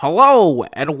Hello,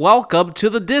 and welcome to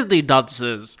the Disney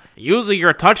Dunces. Using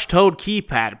your touch-tone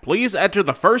keypad, please enter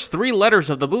the first three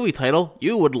letters of the movie title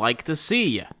you would like to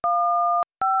see.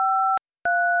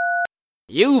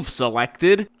 You've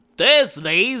selected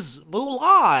Disney's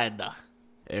Mulan.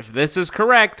 If this is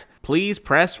correct, please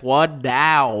press 1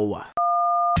 now.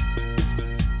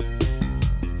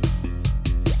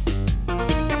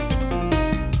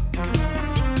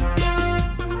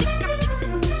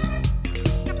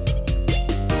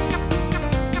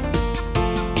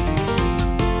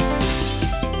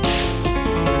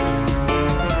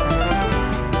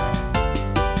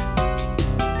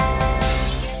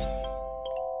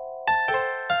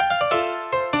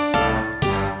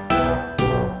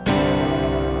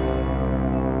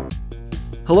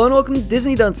 Hello and welcome to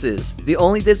Disney Dunces, the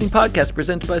only Disney podcast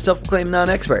presented by self-proclaimed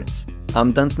non-experts.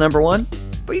 I'm Dunce number 1,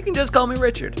 but you can just call me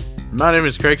Richard. My name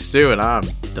is Craig Stew, and I'm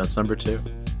Dunce number 2.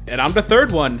 And I'm the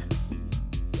third one.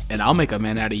 And I'll make a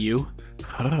man out of you.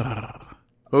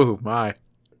 Oh, my.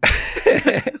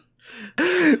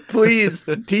 Please,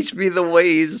 teach me the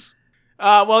ways.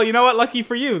 Well, you know what? Lucky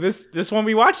for you, this one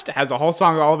we watched has a whole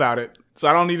song all about it. So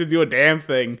I don't need to do a damn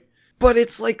thing. But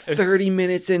it's like 30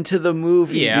 minutes into the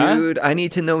movie, dude. I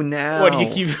need to know now.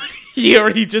 What, you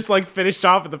already just like finished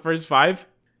off at the first 5?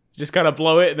 Just kind of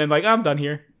blow it and then like, I'm done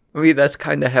here. I mean, that's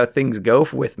kind of how things go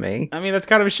with me. I mean, that's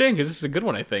kind of a shame because this is a good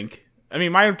one, I think. I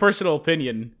mean, my own personal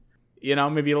opinion, you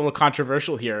know, maybe a little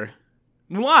controversial here.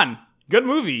 Mulan, good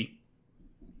movie.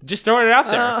 Just throwing it out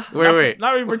there. Wait.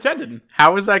 Not even pretending.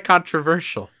 How is that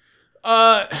controversial?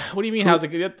 What do you mean? How's it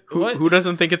good? Who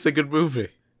doesn't think it's a good movie?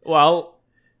 Well,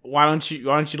 why don't you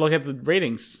look at the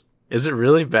ratings? Is it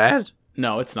really bad?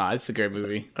 No, it's not. It's a great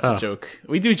movie. It's a joke.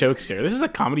 We do jokes here. This is a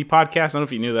comedy podcast. I don't know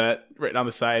if you knew that. Written on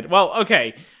the side. Well,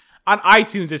 okay. On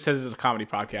iTunes, it says it's a comedy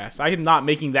podcast. I am not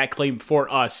making that claim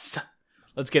for us.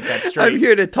 Let's get that straight. I'm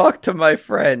here to talk to my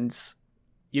friends.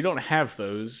 You don't have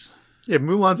those. Yeah,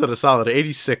 Mulan's at a solid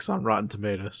 86 on Rotten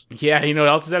Tomatoes. Yeah, you know what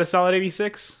else is at a solid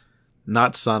 86?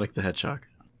 Not Sonic the Hedgehog.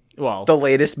 Well, The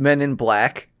latest Men in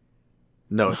Black.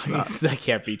 No, it's not. that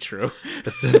can't be true.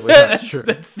 That's definitely not true.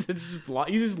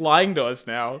 He's just lying to us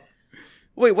now.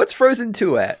 Wait, what's Frozen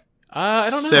 2 at? I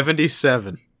don't know.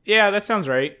 77. Yeah, that sounds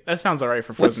right. That sounds all right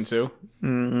for Frozen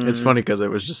 2. It's funny because it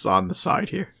was just on the side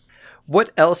here.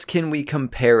 What else can we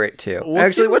compare it to?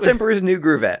 What What's Emperor's New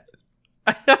Groove at?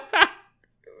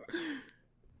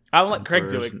 I'll let Craig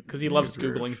do it because he loves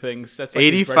Googling things. That's like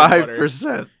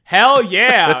 85%. Hell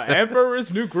yeah!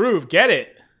 Emperor's New Groove. Get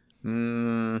it.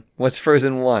 What's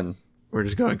Frozen 1? We're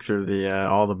just going through the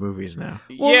all the movies now.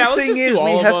 Well, yeah, the let's thing just is, do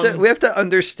all of them. we have to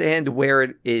understand where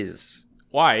it is.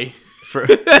 Why?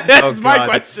 That's my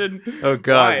question. Oh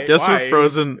god! Why? Guess Why?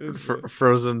 what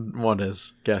Frozen 1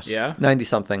 is? Guess. Yeah.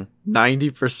 90-something.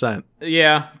 90%.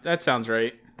 Yeah, that sounds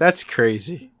right. That's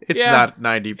crazy. It's Yeah. not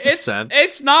 90%.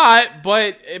 It's not,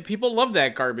 but people love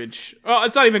that garbage. Well,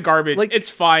 it's not even garbage. Like- It's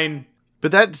fine.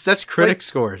 But that's critic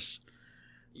scores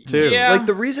too. Yeah, Like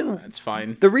the reason it's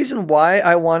fine. The reason why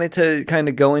I wanted to kind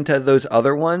of go into those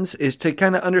other ones is to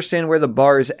kind of understand where the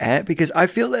bar is at, because I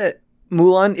feel that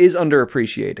Mulan is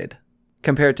underappreciated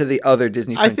compared to the other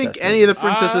Disney I princess think any of the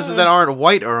movies. princesses that aren't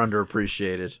white are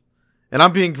underappreciated. And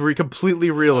I'm being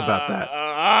completely real about that.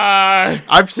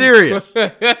 I'm serious.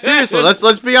 Seriously,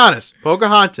 let's be honest.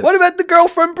 Pocahontas. What about the girl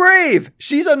from Brave?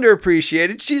 She's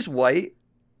underappreciated. She's white.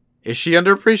 Is she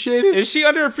underappreciated? Is she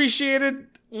underappreciated?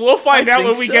 We'll find I out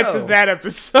when think we get so. to that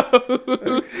episode.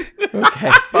 Okay,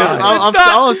 Because fine.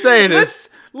 all I'm saying is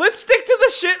Let's stick to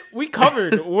the shit we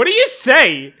covered. What do you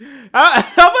say? How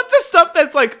about the stuff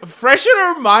that's like fresh in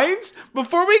our minds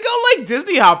before we go like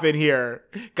Disney hop in here,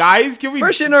 guys? Can we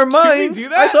Fresh in our can we minds. do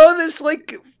that? I saw this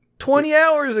like 20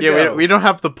 hours ago. yeah, we don't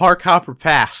have the park hopper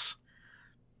pass.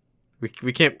 We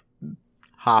can't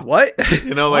hop. What?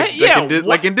 You know, What? like Yeah,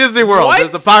 like in Disney World, what?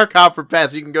 there's a park hopper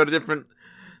pass. You can go to different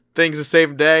things the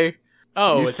same day.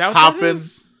 Oh, You is that what hop that in.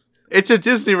 is? It's a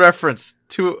Disney reference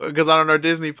because on our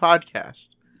Disney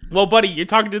podcast. Well, buddy, you're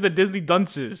talking to the Disney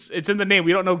dunces. It's in the name.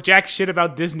 We don't know jack shit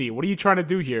about Disney. What are you trying to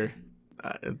do here?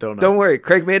 I don't know. Don't worry.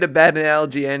 Craig made a bad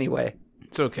analogy anyway.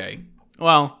 It's okay.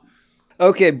 Well,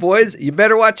 Okay, boys, you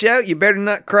better watch out. You better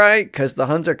not cry, because the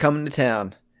Huns are coming to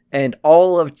town. And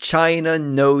all of China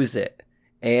knows it.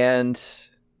 And,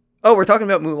 oh, we're talking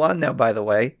about Mulan now, by the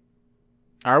way.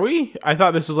 are we? I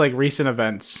thought this was like recent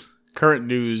events, current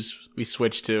news. We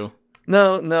switched to.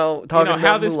 No, You talking know about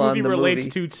how this Mulan, movie the relates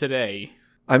movie. to today.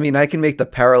 I mean, I can make the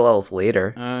parallels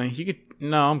later. You could.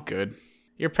 No, I'm good.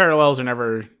 Your parallels are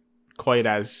never quite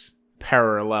as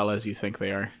parallel as you think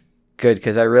they are. Good,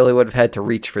 because I really would have had to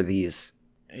reach for these.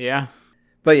 Yeah.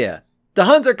 But yeah, the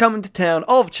Huns are coming to town.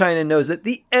 All of China knows it.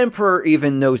 The Emperor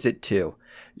even knows it too.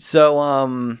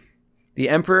 So, the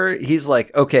Emperor, he's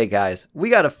like, okay, guys, we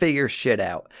got to figure shit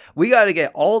out. We got to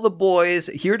get all the boys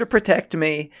here to protect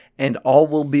me, and all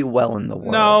will be well in the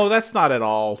world. No, that's not at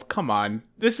all. Come on.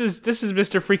 This is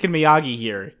Mr. freaking Miyagi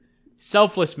here.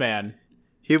 Selfless man.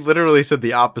 He literally said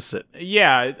the opposite.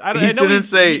 Yeah, I know didn't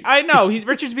say. I know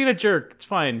Richard's being a jerk. It's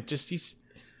fine. Just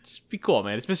be cool,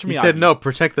 man. It's Mr. Miyagi. He said no.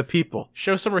 Protect the people.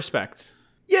 Show some respect.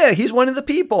 Yeah, he's one of the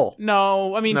people.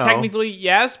 No, I mean No. technically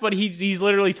yes, but he's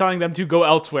literally telling them to go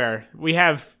elsewhere. We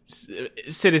have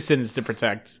citizens to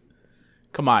protect.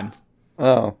 Come on.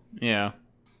 Oh. Yeah.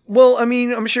 Well, I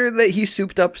mean, I'm sure that he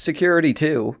souped up security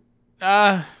too.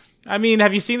 I mean,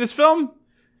 have you seen this film?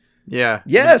 Yeah.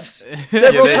 Yes,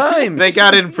 several they, times. They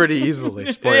got in pretty easily.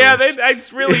 Spoilers. Yeah,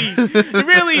 he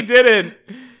really didn't.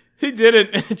 He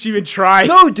didn't even try.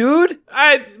 No, dude.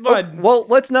 But Well,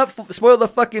 let's not spoil the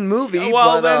fucking movie.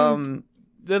 Well, but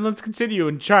then let's continue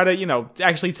and try to,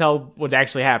 actually tell what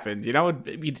actually happened.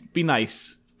 It'd be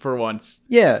nice for once.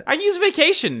 yeah. I use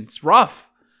vacation. It's rough.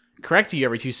 Correct you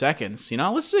every 2 seconds.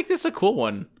 Let's make this a cool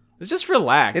one. Let's just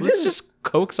relax. It Let's is. just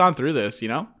coax on through this.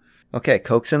 Okay,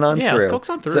 coaxing on Yeah, through. let's coax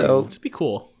on through. So Let's be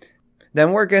cool.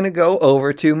 then we're gonna go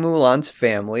over to Mulan's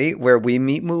family, where we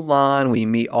meet Mulan. We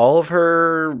meet all of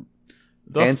her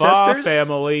The ancestors? Fa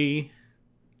family.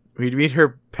 We'd meet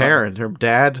her parent, her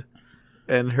dad,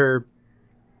 and her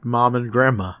mom and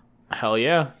grandma. Hell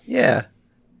yeah. Yeah.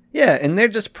 Yeah, and they're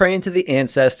just praying to the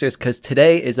ancestors because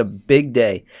today is a big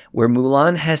day where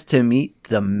Mulan has to meet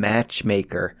the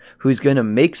matchmaker who's going to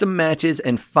make some matches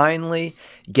and finally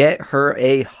get her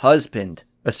a husband,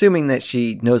 assuming that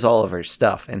she knows all of her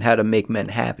stuff and how to make men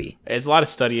happy. It's a lot of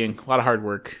studying, a lot of hard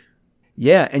work.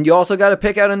 Yeah, and you also got to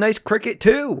pick out a nice cricket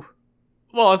too.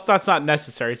 Well, that's not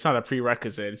necessary. It's not a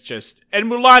prerequisite. It's just, in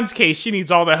Mulan's case, she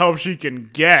needs all the help she can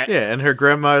get. Yeah, and her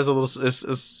grandma is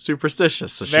is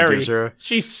superstitious, so she gives her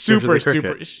She's gives her super, the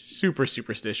cricket. super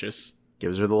superstitious.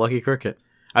 gives her the lucky cricket.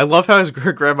 I love how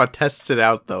her grandma tests it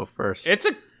out though first. Hey,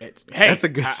 That's a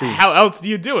good scene. How else do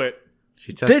you do it?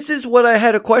 She tests. This is what I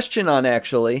had a question on,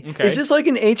 actually. Okay. Is this like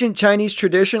an ancient Chinese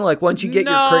tradition? Like once you get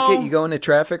No. your cricket, you go into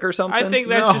traffic or something? I think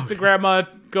that's No. just the grandma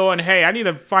going, hey, I need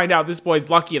to find out this boy's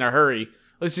lucky in a hurry.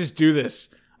 Let's just do this.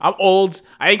 I'm old.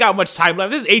 I ain't got much time left.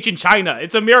 This is ancient China.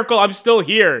 It's a miracle I'm still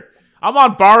here. I'm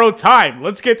on borrowed time.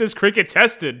 Let's get this cricket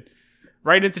tested.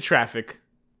 Right into traffic.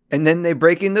 And then they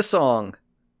break into song.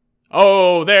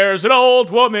 Oh, there's an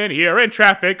old woman here in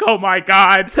traffic. Oh my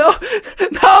God.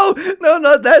 No,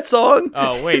 not that song.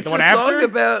 Oh, wait, It's the one a after? song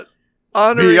about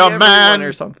honoring Be a everyone man.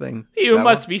 or something. You That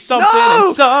must one. be something No!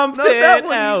 and something Not that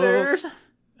one either. else.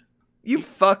 You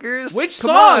fuckers. Which Come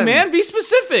song, on. man? Be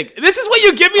specific. This is what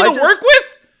you give me I to just- work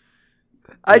with?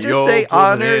 I just Yo, say put me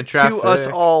honor in to us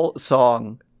traffic. all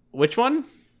song. Which one?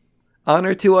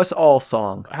 Honor to us all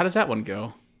song. How does that one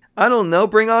go? I don't know,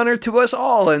 bring honor to us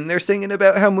all. And they're singing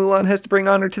about how Mulan has to bring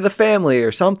honor to the family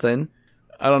or something.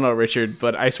 I don't know, Richard,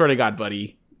 but I swear to God,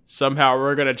 buddy, somehow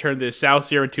we're going to turn this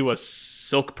Saucier into a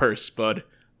silk purse, bud.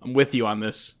 I'm with you on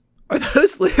this. Are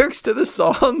those lyrics to the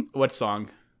song? What song?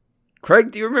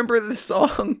 Craig, do you remember this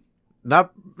song?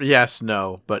 Not yes,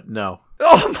 no, but no.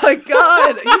 Oh my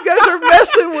god, you guys are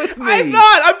messing with me. I'm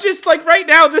not. I'm just like, right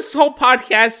now, this whole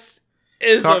podcast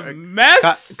is a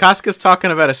mess. Casca's talking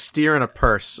about a steer and a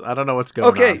purse. I don't know what's going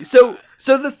Okay, on. so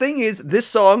the thing is, this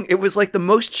song, it was like the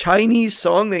most Chinese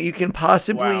song that you can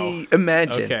possibly Wow.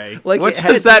 imagine. Okay. Like What it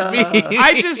does had, that mean?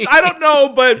 I don't know,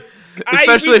 but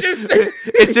Especially, okay.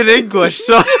 it's in English,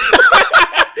 so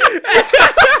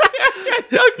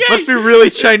must be really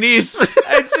Chinese.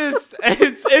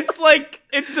 It's like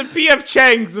it's the PF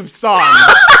Chang's of songs.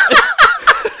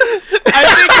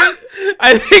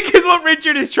 I think is what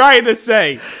Richard is trying to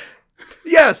say.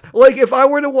 Yes, like if I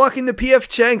were to walk into PF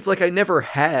Chang's, like I never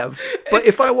have, but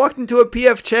if I walked into a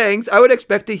PF Chang's, I would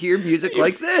expect to hear music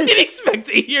like You'd this. expect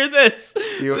to hear this.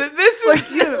 You- This is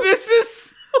Like, you know. this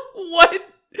is what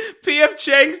PF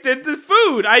Chang's did to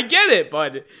food. I get it,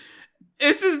 bud.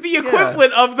 This is the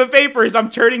equivalent of the vapors. I'm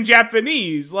turning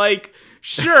Japanese. Like,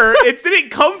 sure, it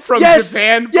didn't come from Yes,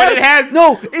 Japan, but yes, it has.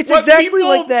 no, it's what exactly people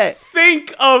like that.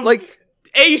 Think of Like,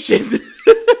 Asian.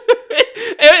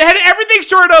 It had everything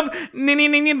short of ning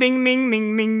ning ning ning ning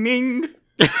ning ning ning.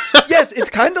 yes, it's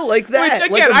kind of like that.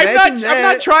 Which again, like, I'm imagine not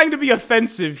that. trying to be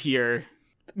offensive here,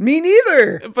 Me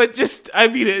neither. but just I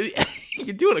mean,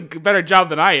 you're doing a better job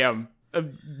than I am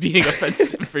of being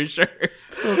offensive for sure.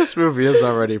 Well, this movie is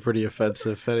already pretty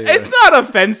offensive. Anyway, It's not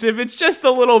offensive. It's just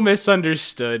a little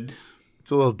misunderstood.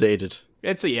 it's a little dated.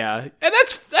 It's yeah, and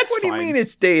that's What do you fine. mean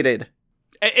it's dated?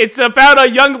 It's about a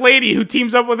young lady who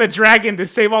teams up with a dragon to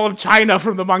save all of China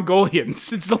from the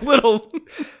Mongolians. It's a little,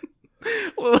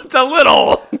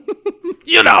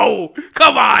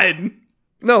 come on.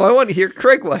 No, I want to hear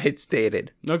Craig what it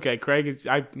stated. Okay, Craig, it's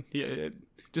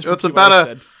about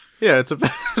a. Yeah, it's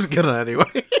about. I was gonna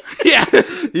anyway. Yeah,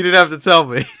 you didn't have to tell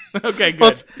me. Okay, good.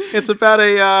 Well, it's about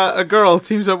a girl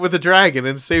teams up with a dragon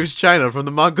and saves China from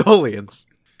the Mongolians.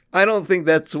 I don't think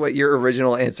that's what your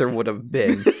original answer would have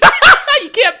been. You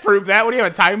can't prove that. What do you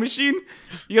have, a time machine?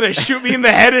 You gonna shoot me in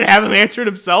the head and have him answer it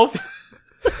himself?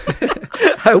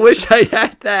 I wish I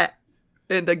had that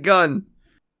and a gun.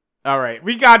 All right,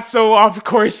 we got so off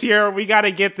course here. We got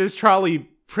to get this trolley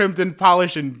primed and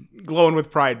polished and glowing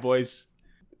with pride, boys.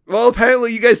 Well,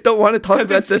 apparently you guys don't want to talk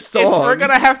about this song. We're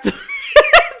gonna have to.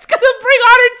 It's gonna bring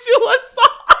honor to a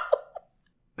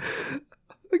song.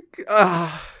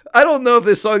 I don't know if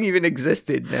this song even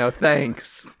existed now.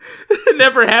 Thanks. It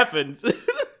never happened.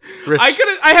 Rich.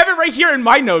 I have it right here in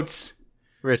my notes.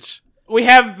 Rich. We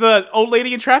have the old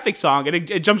lady in traffic song, and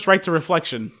it jumps right to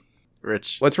Reflection.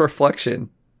 Rich. What's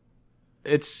Reflection?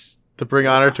 It's to bring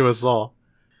honor to us all.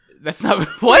 That's not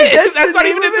what. That's not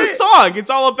even in the it. song.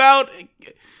 It's all about.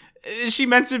 Is she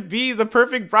meant to be the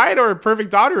perfect bride or a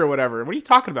perfect daughter or whatever? What are you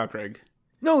talking about, Craig?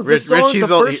 No, the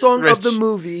first song of the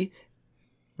movie.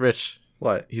 Rich.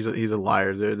 What? He's a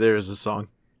liar. There is a song.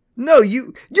 No,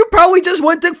 you probably just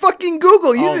went to fucking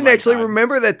Google. You didn't actually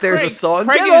remember that there's a song.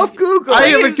 Get off Google. I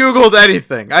haven't Googled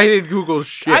anything. I didn't Google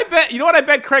shit. I bet, you know what I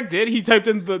bet Craig did? He typed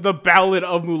in the Ballad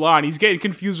of Mulan. He's getting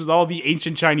confused with all the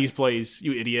ancient Chinese plays,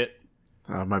 you idiot.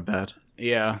 Oh, my bad.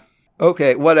 Yeah.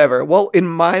 Okay, whatever. Well, in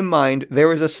my mind, there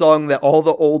was a song that all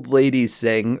the old ladies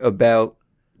sang about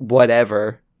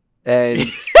whatever.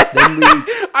 And then we...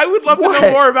 I would love to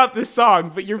know more about this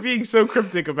song, but you're being so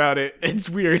cryptic about it. It's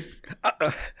weird.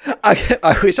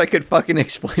 I wish I could fucking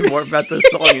explain more about this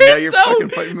song. Now you're fucking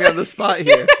putting me on the spot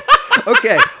here.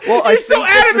 Okay, well, you're so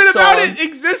adamant about it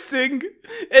existing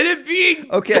and it being...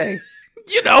 Okay.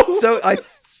 So I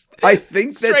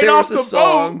think that there was a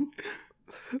song...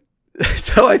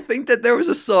 So I think that there was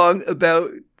a song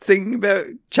about singing about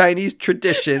Chinese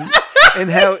tradition and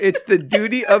how it's the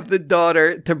duty of the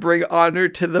daughter to bring honor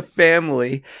to the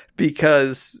family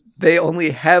because they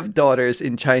only have daughters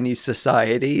in Chinese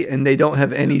society and they don't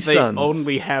have any sons. They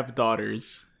only have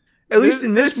daughters. At least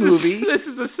in this movie. This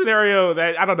is a scenario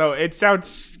that, I don't know, it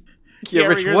sounds... Yeah,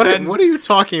 Rich, what are you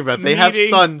talking about? They have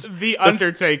sons. The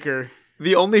Undertaker.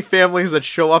 The only families that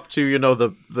show up to,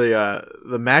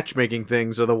 the matchmaking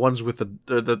things are the ones with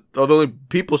the only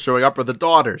people showing up are the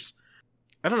daughters.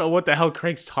 I don't know what the hell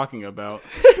Craig's talking about.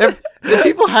 The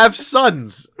people have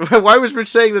sons. Why was Rich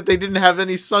saying that they didn't have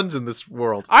any sons in this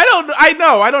world? I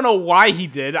don't know why he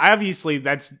did. Obviously,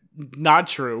 that's not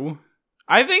true.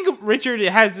 I think Richard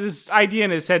has this idea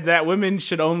in his head that women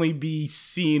should only be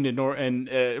seen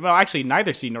actually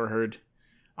neither seen nor heard.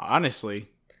 Honestly.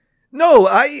 No,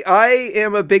 I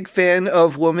am a big fan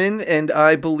of women, and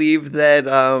I believe that,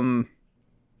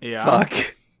 yeah.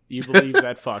 Fuck. You believe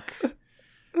that fuck.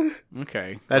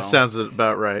 Okay. That sounds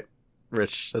about right,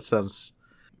 Rich. That sounds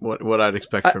what I'd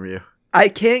expect from you. I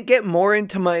can't get more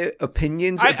into my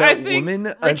opinions about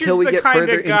women until we get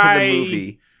further into the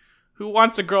movie. Who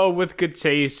wants a girl with good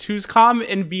taste, who's calm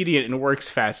and obedient and works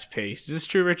fast-paced. Is this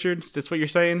true, Richard? That's what you're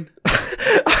saying?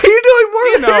 Are you doing more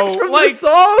lyrics from the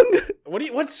song?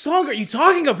 What song are you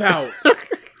talking about?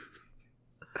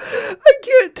 I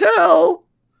can't tell.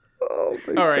 Oh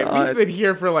my All right, God. we've been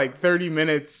here for like 30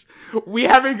 minutes. We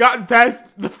haven't gotten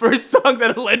past the first song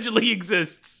that allegedly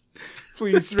exists.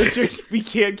 Please, Richard, we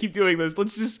can't keep doing this.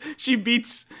 She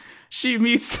meets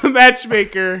the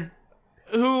matchmaker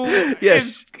who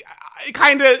is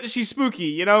kind of, she's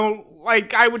spooky,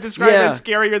 like I would describe her as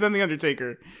scarier than the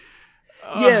Undertaker.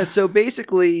 Yeah, so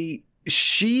basically,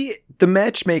 the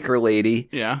matchmaker lady,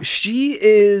 she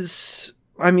is,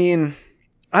 I mean,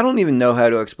 I don't even know how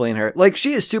to explain her. Like,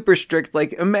 she is super strict.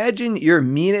 Like, imagine your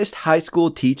meanest high school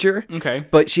teacher,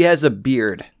 but she has a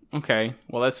beard. Okay,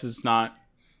 well, this is not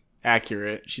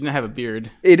accurate. She didn't have a beard.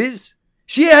 It is.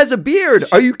 She has a beard.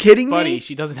 Are you kidding me? Buddy,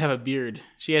 she doesn't have a beard.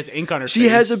 She has ink on her face. She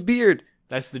has a beard.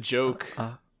 That's the joke.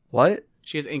 What?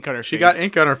 She has ink on her face. She got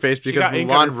ink on her face because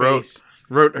Mulan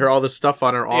wrote her all this stuff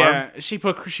on her arm. Yeah, she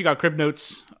got crib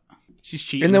notes. She's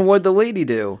cheating. And then what'd the lady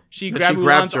do? She grabbed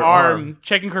Mulan's arm,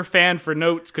 checking her fan for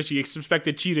notes because she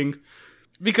suspected cheating.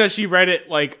 Because she read it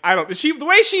like, the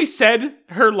way she said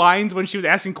her lines when she was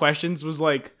asking questions was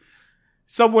like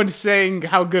someone saying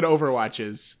how good Overwatch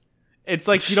is. It's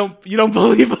like you don't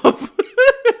believe them.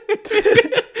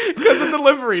 Because of the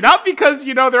delivery. Not because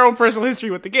their own personal history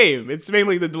with the game. It's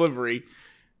mainly the delivery.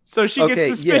 So she gets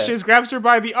suspicious, grabs her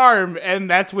by the arm, and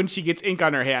that's when she gets ink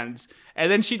on her hands. And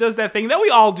then she does that thing that we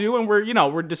all do when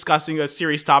we're discussing a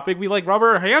serious topic. We rub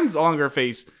our hands along her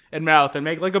face and mouth and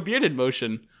make a bearded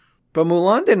motion. But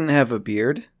Mulan didn't have a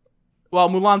beard. Well,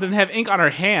 Mulan didn't have ink on her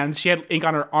hands. She had ink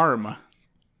on her arm.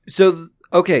 So,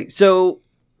 okay, so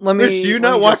let me... Chris, you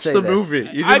not watch the movie.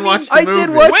 You didn't watch the movie. I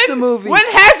did watch the movie. When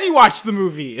has he watched the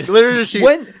movie? Literally, she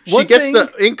gets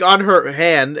the ink on her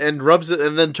hand and rubs it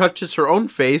and then touches her own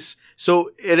face.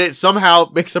 So it somehow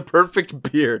makes a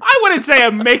perfect beard. I wouldn't say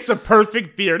it makes a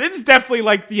perfect beard. It's definitely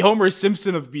like the Homer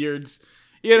Simpson of beards.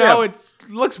 It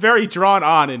looks very drawn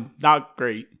on and not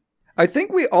great. I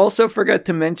think we also forgot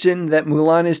to mention that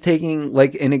Mulan is taking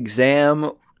an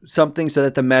exam, something so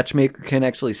that the matchmaker can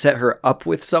actually set her up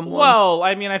with someone. Well,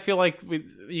 I mean, I feel like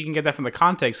you can get that from the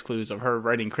context clues of her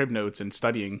writing crib notes and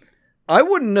studying. I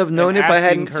wouldn't have known if I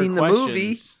hadn't seen the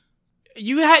movie.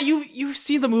 You've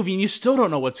seen the movie and you still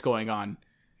don't know what's going on.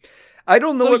 I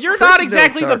don't know. So you're not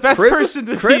exactly the best person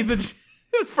to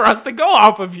be for us to go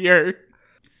off of here.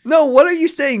 No, what are you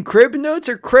saying? Crib notes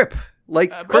or crip?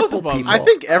 Crippled people. I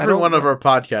think every one of our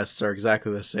podcasts are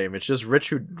exactly the same. It's just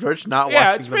Rich not watching the movie.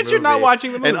 Yeah, it's Richard not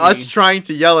watching the movie. And us trying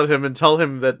to yell at him and tell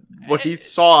him that what he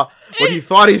thought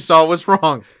he saw was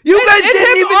wrong. You guys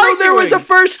didn't even know there was a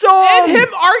first song! And him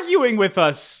arguing with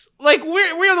us. We're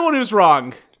the one who's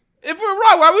wrong. If we're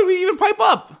wrong, why would we even pipe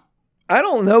up? I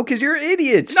don't know, because you're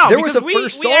idiots. No, there was a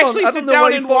first song. We actually sit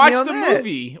down and watch the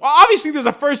movie. Well, obviously there's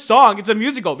a first song. It's a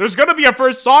musical. There's going to be a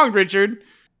first song, Richard.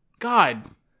 God.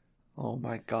 Oh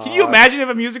my God. Can you imagine if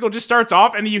a musical just starts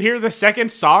off and you hear the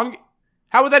second song?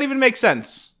 How would that even make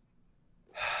sense?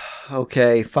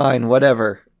 Okay, fine,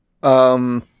 whatever.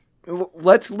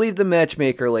 Let's leave the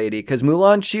matchmaker lady, because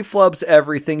Mulan, she flubs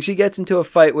everything. She gets into a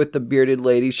fight with the bearded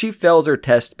lady. She fails her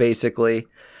test, basically.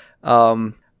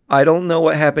 I don't know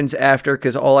what happens after,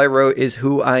 because all I wrote is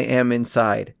Who I Am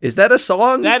Inside. Is that a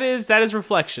song? That is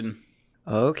Reflection.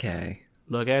 Okay.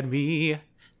 Look at me.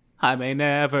 I may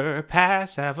never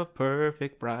have a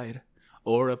perfect bride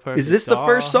or a perfect Is this the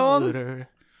first song?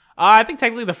 I think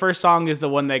technically the first song is the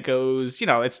one that goes,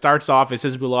 it starts off, it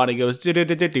says Mulan, it goes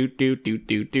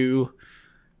do-do-do-do-do-do-do-do,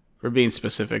 for being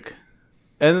specific.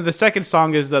 And then the second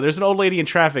song is there's an old lady in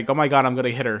traffic. Oh my God, I'm going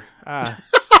to hit her.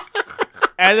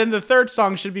 And then the third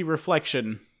song should be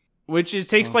Reflection, which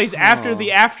takes place after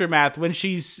the aftermath when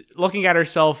she's looking at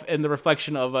herself in the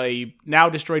reflection of a now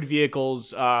destroyed vehicle's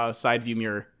side view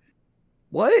mirror.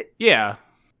 What? Yeah.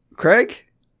 Craig?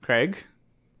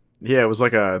 Yeah, it was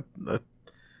like a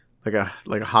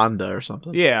Honda or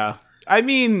something. Yeah. I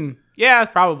mean, yeah,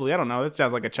 probably. I don't know. That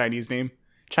sounds like a Chinese name.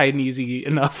 Chinesey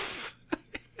enough.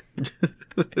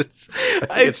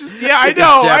 I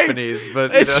know. Japanese,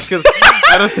 but because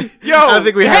I don't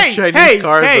think we have Chinese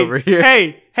cars over here.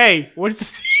 Hey,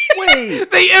 what's? Wait,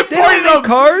 they imported them.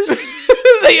 Cars?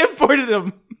 They imported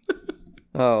them.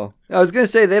 Oh, I was gonna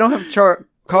say they don't have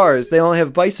cars. They only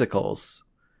have bicycles.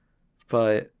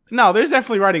 But no, there's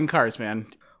definitely riding cars, man.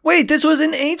 Wait, this was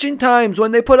in ancient times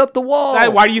when they put up the wall.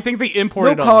 Why do you think they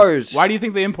imported them? No cars. Why do you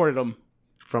think they imported them?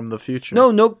 From the future.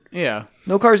 No. Yeah.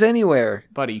 No cars anywhere.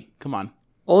 Buddy, come on.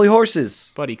 Only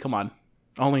horses. Buddy, come on.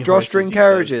 Only drawstring horses,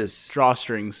 carriages.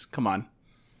 Drawstrings, come on.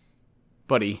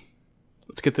 Buddy,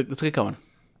 let's get going.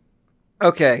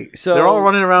 Okay, so they're all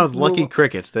running around with lucky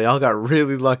crickets. They all got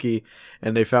really lucky,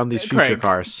 and they found these future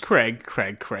cars. Craig.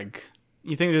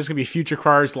 You think there's gonna be future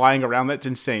cars lying around? That's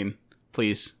insane.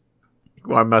 Please.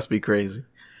 Well, I must be crazy.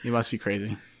 You must be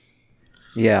crazy.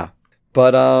 Yeah.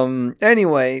 But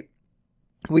anyway,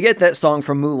 we get that song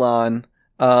from Mulan.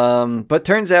 But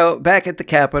turns out back at the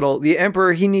capital, the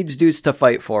Emperor, he needs dudes to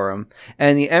fight for him.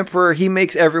 And the Emperor, he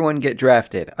makes everyone get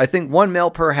drafted. I think 1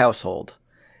 male per household.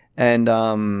 And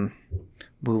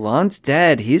Mulan's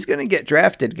dad, he's going to get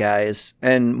drafted, guys.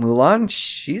 And Mulan,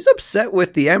 she's upset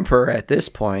with the Emperor at this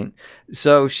point.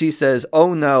 So she says,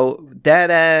 oh no,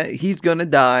 Dad, he's going to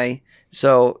die.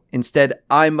 So instead,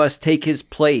 I must take his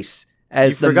place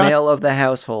as the male of the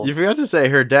household. You forgot to say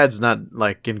her dad's not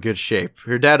in good shape.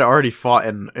 Her dad already fought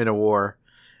in a war,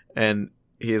 and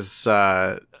he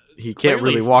can't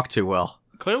really walk too well.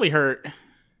 Clearly hurt.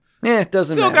 Yeah, it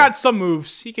doesn't matter. Still got some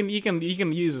moves. He can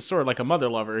use a sword like a mother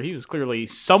lover. He was clearly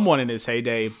someone in his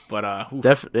heyday, but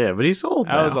yeah, but he's old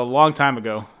now. That was a long time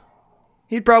ago.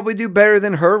 He'd probably do better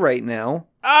than her right now.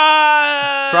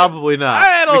 Probably not.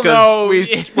 I don't know.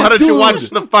 Why don't you watch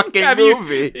the fucking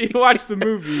movie? You watch the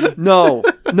movie. No.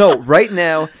 Right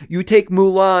now, you take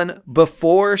Mulan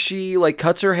before she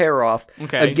cuts her hair off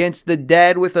against the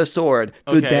dad with a sword.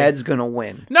 The dad's gonna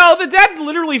win. No, the dad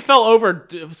literally fell over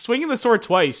swinging the sword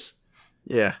twice.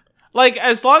 Yeah. Like,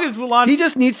 as long as Mulan... He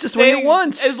just needs to swing it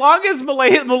once. As long as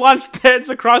Mulan stands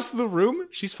across the room,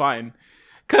 she's fine.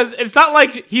 Because it's not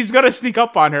like he's going to sneak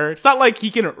up on her. It's not like he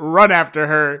can run after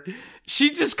her. She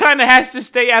just kind of has to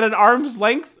stay at an arm's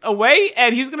length away,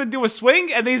 and he's going to do a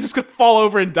swing, and then he's just going to fall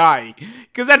over and die.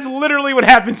 Because that's literally what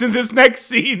happens in this next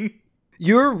scene.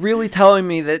 You're really telling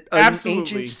me that an Absolutely.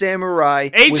 ancient samurai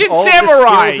Ancient with all samurai!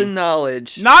 the skills and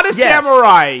knowledge... Not a Yes.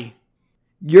 samurai.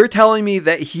 You're telling me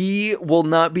that he will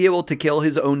not be able to kill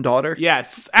his own daughter?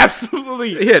 Yes,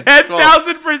 absolutely. Yeah,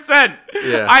 10,000%.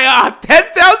 Yeah. I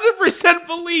 10,000%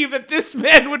 believe that this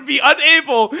man would be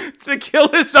unable to kill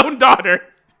his own daughter.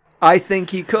 I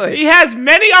think he could. He has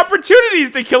many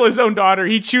opportunities to kill his own daughter.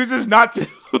 He chooses not to.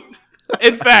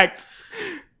 In fact.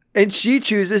 And she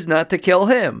chooses not to kill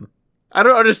him. I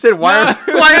don't understand why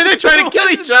are they trying to kill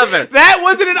each other? That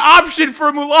wasn't an option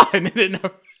for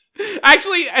Mulan.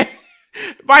 Actually,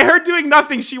 by her doing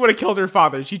nothing, she would have killed her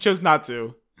father. She chose not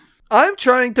to. I'm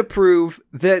trying to prove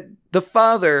that the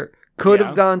father could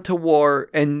have gone to war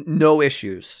and no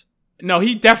issues. No,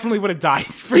 he definitely would have died.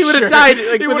 He would have died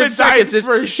within seconds.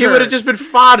 He would have just been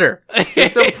fodder.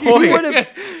 That's the point.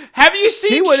 Have you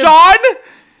seen Sean?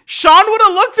 Sean would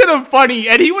have looked at him funny,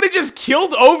 and he would have just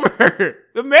killed over.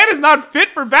 The man is not fit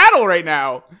for battle right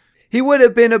now. He would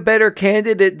have been a better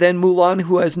candidate than Mulan,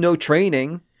 who has no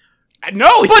training.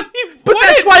 No, but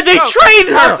that's why they train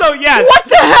her. Also, yes. What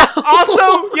the hell?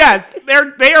 Also, yes,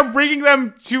 they are bringing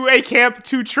them to a camp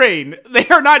to train. They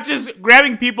are not just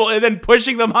grabbing people and then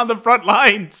pushing them on the front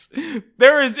lines.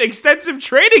 There is extensive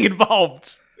training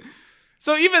involved.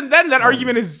 So even then, that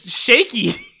argument is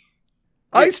shaky.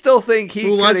 I still think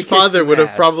Mulan's father would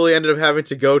have probably ended up having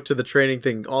to go to the training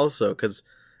thing also, because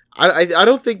I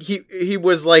don't think he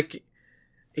was like.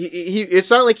 He it's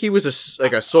not like he was a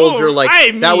soldier.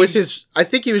 That was his. I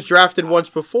think he was drafted once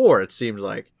before. It seems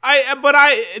like.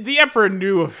 The emperor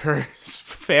knew of her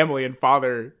family and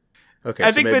father. Okay,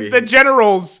 I think that the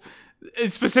generals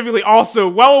specifically also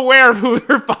well aware of who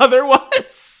her father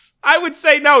was. I would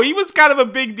say no. He was kind of a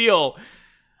big deal.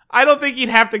 I don't think he'd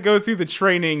have to go through the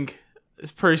training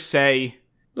per se.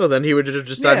 Well, then he would have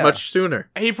just died much sooner.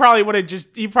 He probably would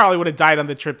have died on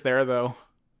the trip there, though.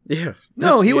 Yeah.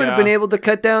 No, he would have been able to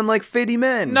cut down like 50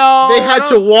 men. No, they had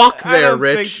to walk there,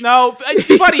 Rich.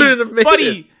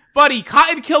 Buddy,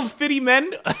 Cotton killed 50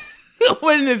 men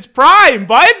when in his prime,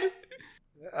 bud.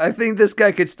 I think this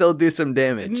guy could still do some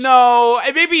damage. No,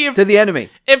 maybe if to the enemy.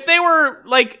 If they were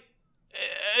like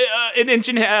an inch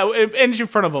in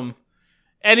front of him,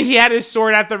 and he had his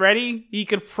sword at the ready, he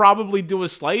could probably do a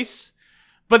slice.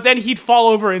 But then he'd fall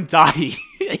over and die.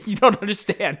 You don't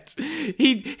understand.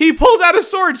 He pulls out a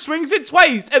sword, swings it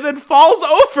twice, and then falls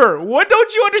over. What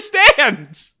don't you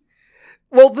understand?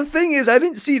 Well, the thing is, I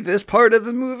didn't see this part of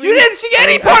the movie. You didn't see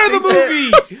any part of the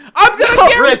movie. I'm gonna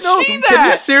guarantee that.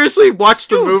 Can you seriously watch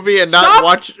the movie and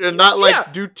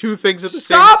not do two things at the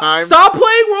same time? Stop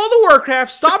playing World of Warcraft.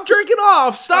 Stop jerking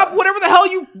off. Stop whatever the hell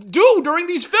you do during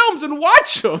these films and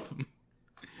watch them.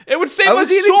 It would save us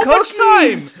so much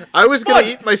time. I was going to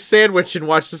eat my sandwich and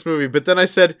watch this movie, but then I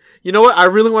said, you know what? I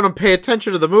really want to pay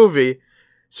attention to the movie.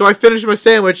 So I finished my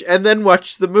sandwich and then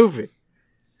watched the movie.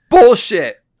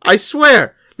 Bullshit. I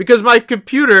swear. Because my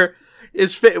computer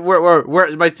is where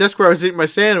my desk where I was eating my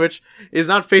sandwich is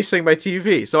not facing my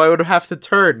TV. So I would have to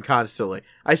turn constantly.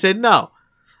 I said, no,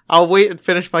 I'll wait and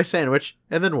finish my sandwich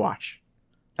and then watch.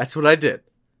 That's what I did.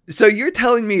 So you're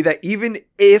telling me that even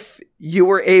if you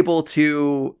were able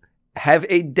to have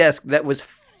a desk that was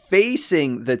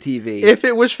facing the TV. If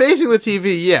it was facing the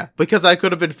TV, yeah. Because I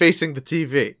could have been facing the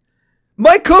TV.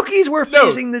 My cookies were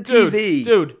facing the TV.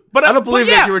 Dude. But I don't believe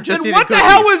that you were just eating cookies. What the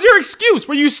hell was your excuse?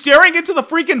 Were you staring into the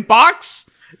freaking box?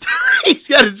 He's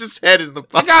got his head in the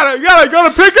box. I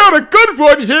gotta pick out a good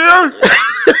one here.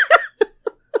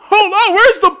 Hold on,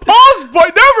 where's the pause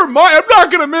button? Never mind, I'm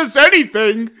not gonna miss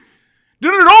anything.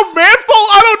 Did an old man fall?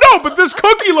 I don't know, but this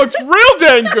cookie looks real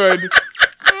dang good.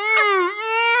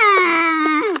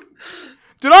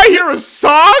 Did I hear a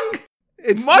song?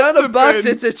 It's not a box,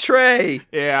 it's a tray.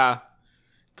 Yeah.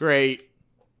 Great.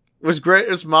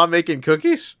 Was Mom making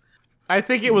cookies? I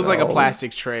think it was like a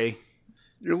plastic tray.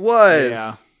 It was.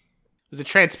 Yeah. Was it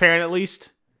transparent at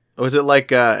least? Was it like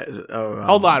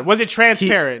hold on. Was it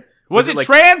transparent? Was it like,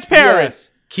 transparent? Yes.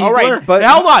 Keebler? All right, but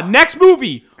hold on. Next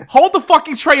movie. Hold the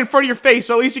fucking tray in front of your face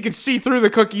so at least you can see through the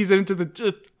cookies into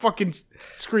the fucking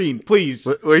screen, please.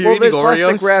 Were you eating Oreos?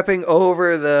 Plastic wrapping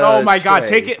over the Oh my god,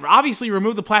 tray. take it. Obviously,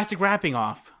 remove the plastic wrapping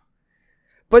off.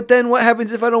 But then what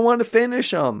happens if I don't want to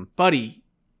finish them? Buddy,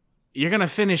 you're going to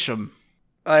finish them.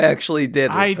 I actually did.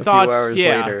 I a thought, few hours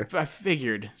later. I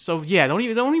figured. So yeah, don't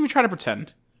even try to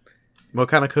pretend. What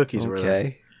kind of cookies were they?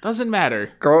 Okay. Doesn't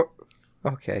matter. Girl.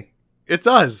 Okay. It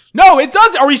does. No, it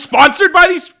does. Are we sponsored by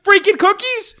these freaking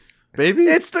cookies? Maybe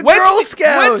It's the Girl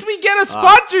Scouts. Once we get a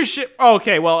sponsorship.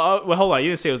 Okay, well, hold on. You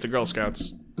didn't say it was the Girl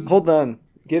Scouts. Hold on.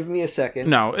 Give me a second.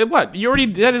 No, what? You already,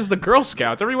 that is the Girl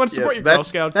Scouts. Everyone support your Girl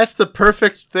Scouts. That's the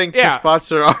perfect thing to Yeah.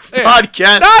 sponsor our Yeah.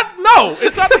 podcast. No,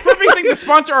 it's not the perfect thing to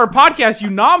sponsor our podcast, you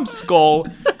numbskull.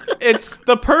 It's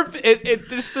the perfect. It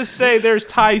just to say there's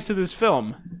ties to this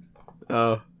film.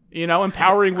 Oh. You know,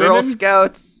 empowering Girl women.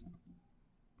 Scouts.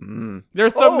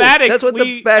 They're Oh, thematically that's what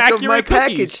the back of my accurate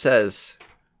package cookies. says.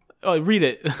 Oh, read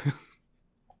it.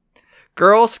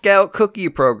 Girl Scout Cookie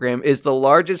Program is the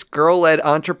largest girl-led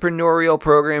entrepreneurial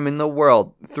program in the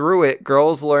world. Through it,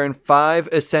 girls learn 5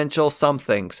 essential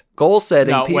somethings: goal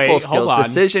setting, No, people wait, hold skills, on.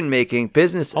 decision making,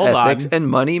 business Hold ethics, on. and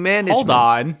money management. Hold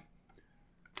on.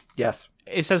 Yes.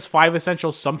 It says 5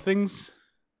 essential somethings.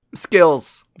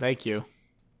 Skills. Thank you.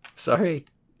 Sorry.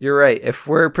 You're right. If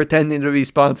we're pretending to be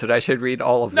sponsored, I should read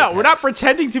all of the No, we're not text.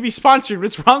 pretending to be sponsored.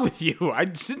 What's wrong with you? I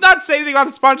did not say anything about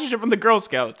a sponsorship from the Girl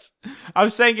Scouts.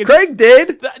 I'm saying it's... Craig did.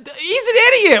 He's an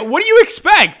idiot. What do you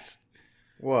expect?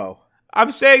 Whoa.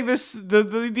 I'm saying this.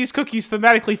 These cookies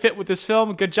thematically fit with this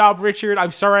film. Good job, Richard.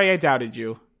 I'm sorry I doubted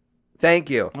you. Thank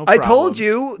you. No I problem. told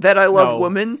you that I love No.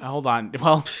 women. Hold on.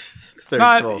 Well, They're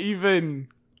not little- even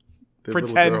they're little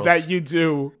pretend girls. that you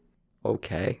do.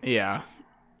 Okay. Yeah.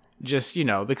 Just,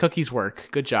 the cookies work.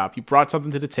 Good job. You brought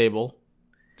something to the table.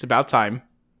 It's about time.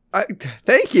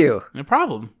 Thank you. No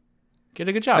problem. Get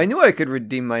a good job. I knew I could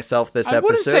redeem myself this I episode.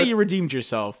 wouldn't say you redeemed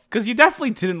yourself, because you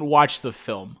definitely didn't watch the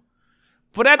film.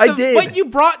 But I did. But you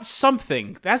brought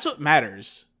something. That's what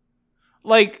matters.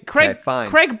 Like Craig. Okay, fine.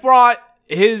 Craig brought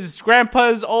his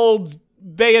grandpa's old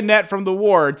bayonet from the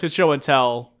war to show and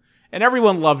tell, and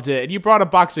everyone loved it. And you brought a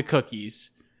box of cookies,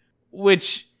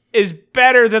 which is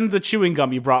better than the chewing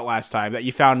gum you brought last time that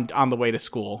you found on the way to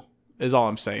school. Is all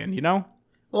I'm saying. You know.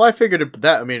 Well, I figured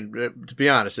to be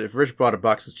honest, if Rich bought a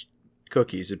box of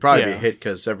cookies, it'd probably be a Yeah. hit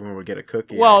because everyone would get a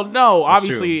cookie. Well, no, assume.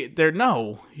 obviously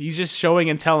he's just showing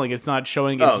and telling. It's not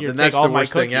showing it Oh, here. then Take that's all the my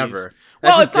worst thing cookies. ever.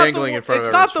 That's just dangling in front of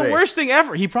It's not everyone's the face. worst thing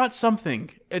ever. He brought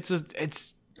something. It's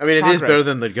I mean, it is progress. better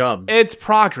than the gum. It's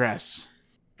progress.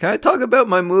 Can I talk about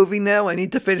my movie now? I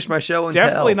need to finish my show and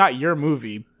Definitely tell. not your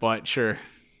movie, but sure.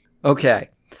 Okay.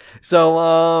 So,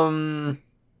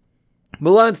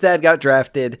 Mulan's dad got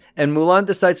drafted, and Mulan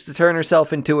decides to turn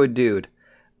herself into a dude.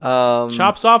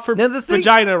 Chops off her now the thing-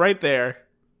 vagina right there.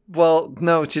 Well,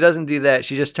 no, she doesn't do that.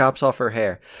 She just chops off her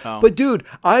hair. Oh. But dude,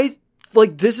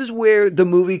 this is where the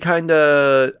movie kind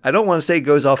of, I don't want to say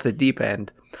goes off the deep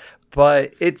end,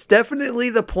 but it's definitely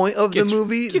the point of the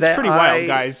movie It's that pretty wild,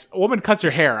 guys. A woman cuts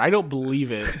her hair. I don't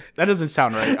believe it. That doesn't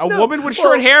sound right. A woman with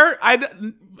short hair?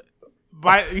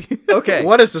 Okay.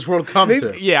 What has this world come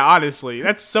Maybe- to? Yeah, honestly.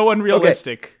 That's so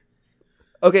unrealistic.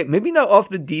 Okay, maybe not off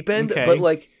the deep end, Okay.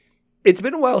 but it's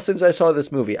been a while since I saw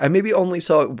this movie. I maybe only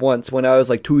saw it once when I was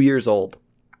 2 years old.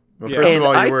 Well, Yeah. first And of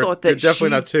all, I you're thought that definitely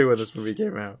she- not 2 when this movie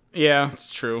came out. Yeah,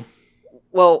 it's true.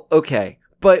 Well, okay,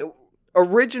 but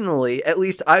originally, at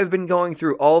least I've been going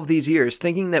through all of these years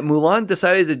thinking that Mulan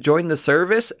decided to join the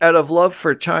service out of love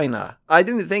for China. I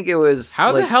didn't think it was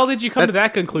How the hell did you come to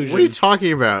that conclusion? What are you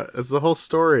talking about? It's the whole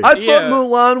story. I thought Yeah.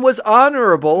 Mulan was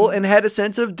honorable and had a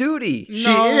sense of duty.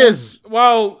 She is.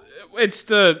 Well, it's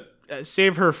to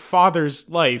save her father's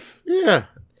life. Yeah.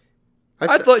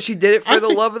 I thought she did it for I the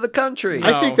think- love of the country. No,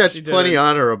 I think that's she plenty didn't.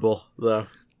 honorable, though.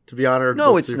 To be honored.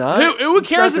 No, it's not. Who It's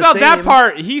cares not the about that same.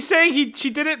 part? He's saying she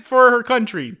did it for her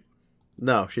country.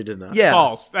 No, she did not. Yeah,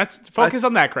 False. That's focus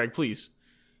on that, Craig, please.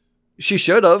 she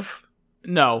should have.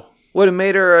 No. Would have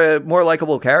made her a more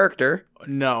likable character.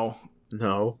 No.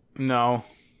 No. No.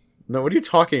 No, what are you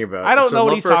talking about? I don't It's a know what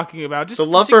love he's for- talking about. Just the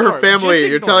love just for her ignore him. family. Just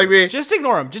You're ignore telling him. me- Just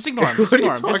ignore him. Just ignore him. Just What are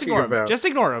you ignore him. Just talking ignore him. about? Just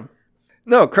ignore him.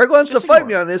 No, Craig wants Just to fight ignore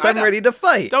me him. on this. I I'm know. ready to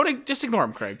fight. Just ignore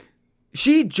him, Craig.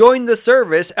 She joined the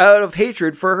service out of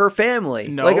hatred for her family.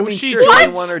 No, I mean, she sure, she What?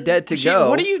 didn't want her dead to go.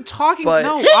 What are you talking? but-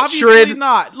 No, Hatred? obviously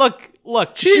not. Look.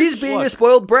 She's being a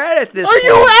spoiled brat at this Are point.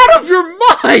 you out of your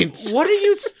mind? What are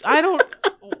you?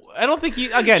 I don't think you.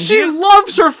 Again, She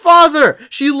loves her father.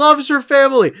 She loves her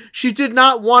family. She did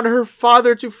not want her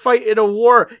father to fight in a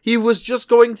war. He was just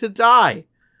going to die.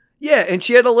 Yeah, and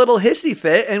she had a little hissy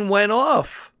fit and went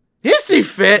off. Hissy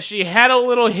fit. She had a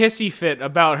little hissy fit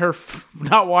about her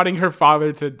not wanting her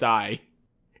father to die.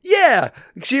 Yeah,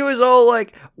 she was all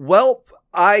like, "Welp,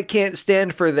 I can't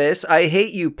stand for this. I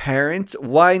hate you, parents.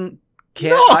 Why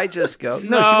can't I just go?"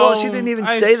 No, she didn't even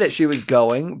say that she was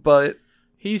going, but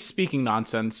He's speaking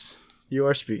nonsense. You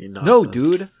are speaking nonsense. no,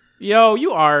 dude. Yo,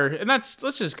 you are, and let's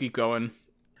just keep going.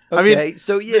 Okay, I mean,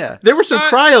 so yeah. there were some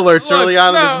cry alerts look, early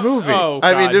on in no. this movie. Oh,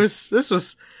 I mean, God. this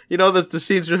was the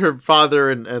scenes with her father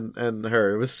and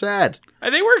her. It was sad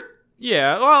They were,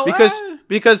 yeah. Well,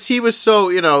 because he was so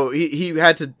he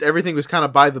had to, everything was kind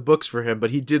of by the books for him,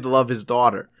 but he did love his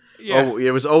daughter. yeah. Oh,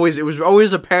 it was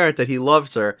always apparent that he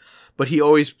loved her, but he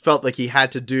always felt like he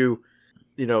had to do,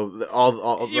 all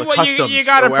the customs. You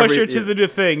gotta or push her every- to the new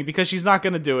thing because she's not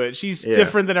gonna do it. She's Yeah.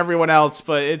 different than everyone else,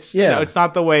 but it's it's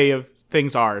not the way of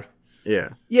things are. Yeah.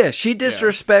 Yeah, she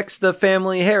disrespects the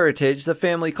family heritage, the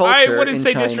family culture. I wouldn't in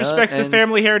say China, disrespects the and-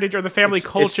 family heritage or the family It's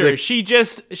culture. the-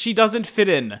 She doesn't fit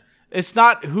in. It's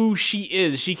not who she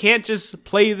is. She can't just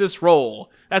play this role.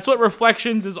 That's what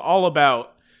Reflections is all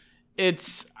about.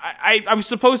 It's I'm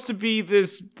supposed to be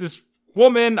this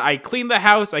woman. I clean the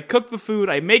house, I cook the food,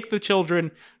 I make the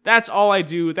children. That's all I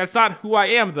do. That's not who I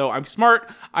am, though. I'm smart,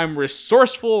 I'm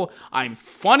resourceful, I'm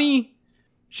funny.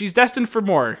 She's destined for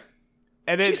more.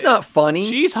 And She's not funny.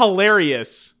 She's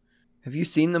hilarious. Have you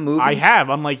seen the movie? I have,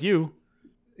 unlike you.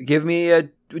 Give me a.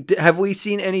 Have we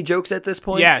seen any jokes at this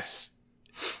point? Yes.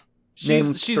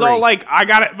 Name She's three. all like, I've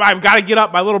got to get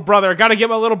up, my little brother. I got to get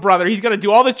my little brother. He's going to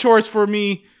do all the chores for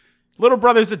me. Little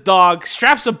brother's a dog,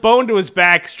 straps a bone to his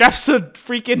back, straps a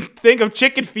freaking thing of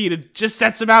chicken feed, and just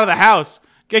sets him out of the house.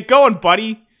 Get going,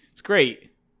 buddy. It's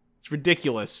great. It's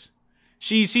ridiculous.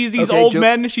 She sees these old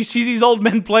men. She sees these old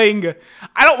men playing.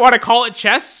 I don't want to call it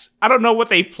chess. I don't know what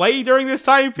they play during this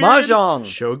time period. Mahjong.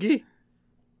 Shogi?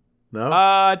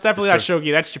 No, It's definitely not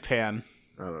shogi. That's Japan.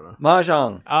 I don't know.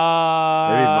 Mahjong.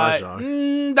 Maybe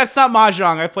Mahjong. That's not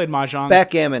mahjong. I played mahjong.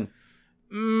 Backgammon.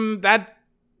 I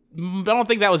don't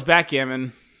think that was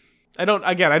backgammon. I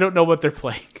don't know what they're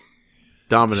playing.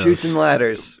 Dominoes. Shoots and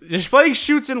ladders. They're playing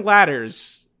shoots and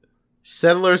ladders.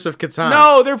 Settlers of Catan.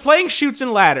 No, they're playing shoots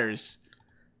and ladders.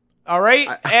 All right,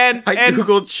 I and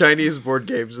googled Chinese board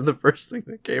games, and the first thing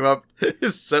that came up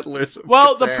is Settlers of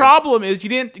well, the Catan. problem is you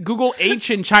didn't Google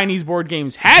ancient Chinese board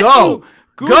games. Had Go! you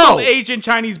Google Go! ancient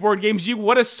Chinese board games, you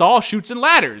would have saw shoots and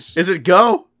ladders. Is it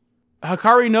Go?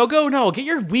 Hikari no Go? No, get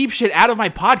your weeb shit out of my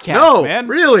podcast, No, man.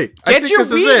 really. I think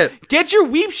this is it. Get your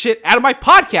weeb shit out of my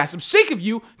podcast. I'm sick of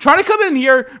you trying to come in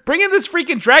here, bring in this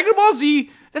freaking Dragon Ball Z.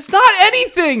 That's not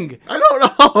anything. I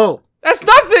don't know. That's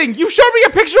nothing. You showed me a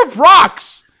picture of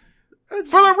rocks.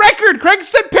 For the record, Craig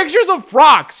sent pictures of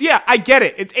rocks. Yeah, I get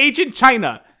it. It's ancient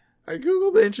China. I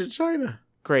googled ancient China.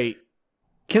 Great.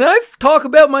 Can I talk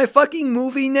about my fucking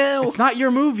movie now? It's not your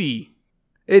movie.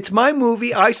 It's my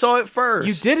movie. I saw it first.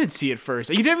 You didn't see it first.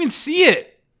 You didn't even see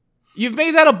it. You've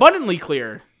made that abundantly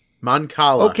clear.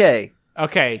 Mancala. Okay.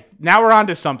 Okay, now we're on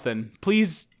to something.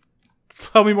 Please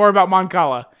tell me more about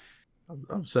Mancala.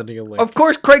 I'm sending a link. Of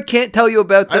course, Craig can't tell you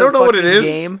about the I don't know what it fucking is.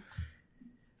 game.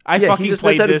 I Yeah, he fucking just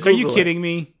knows played how to this. Are you Google it. kidding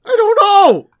me? I don't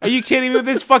know. Are you kidding me with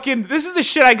this fucking... This is the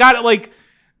shit I got at, like,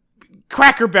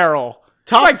 Cracker Barrel.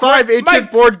 Top My 5 gra- ancient my-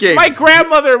 board games. My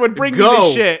grandmother would bring me Go.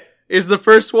 this shit. Is the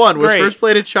first one, was Great. first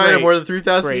played in China Great. more than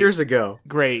 3,000 Great. years ago.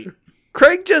 Great.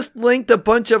 Craig just linked a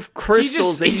bunch of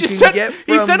crystals that you can sent, get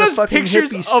he from sent the us fucking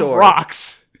pictures hippie of store.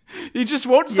 rocks. He just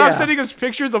won't stop Yeah. sending us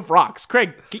pictures of rocks.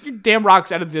 Craig, get your damn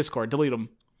rocks out of the Discord. Delete them.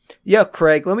 Yeah,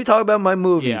 Craig, let me talk about my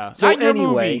movie. Yeah. So Not your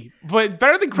anyway, movie, but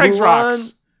better than Craig's Mulan-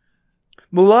 rocks.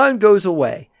 Mulan goes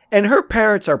away, and her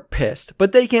parents are pissed,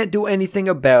 but they can't do anything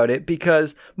about it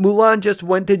because Mulan just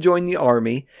went to join the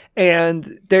army,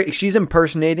 and she's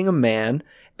impersonating a man,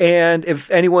 and if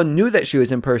anyone knew that she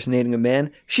was impersonating a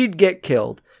man, she'd get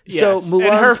killed. Yes. So Mulan's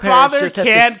and her parents father just have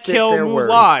can't to sit kill their word.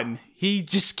 Mulan. He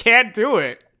just can't do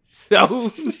it. So, So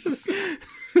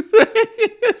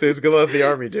he's going to let the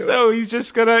army do it. so he's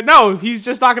just gonna. No, he's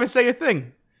just not gonna say a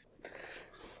thing.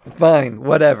 Fine,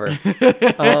 whatever.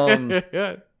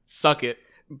 Suck it.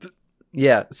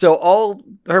 Yeah, so all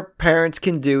her parents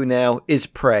can do now is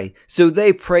pray. So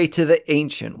they pray to the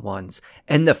ancient ones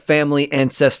and the family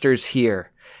ancestors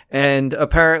here. And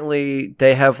apparently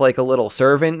they have like a little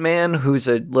servant man who's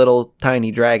a little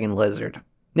tiny dragon lizard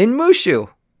named Mushu.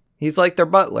 He's like their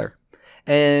butler.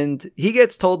 And he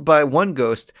gets told by one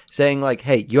ghost saying like,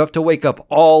 hey, you have to wake up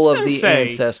all of the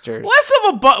ancestors. Less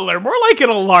of a butler, more like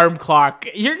an alarm clock.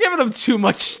 You're giving him too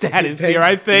much status here,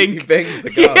 I think. He bangs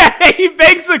the gong. Yeah, he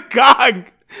bangs a gong.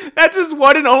 That's his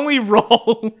one and only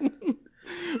role.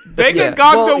 Bang Yeah, a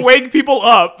gong well, to wake people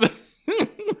up.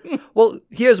 Well,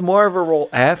 he has more of a role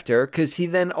after because he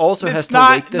then also has to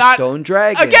not- wake the not- stone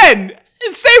dragon. Again,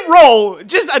 same role,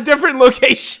 just a different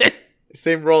location.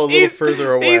 Same role a little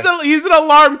further away. He's an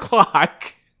alarm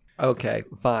clock. Okay,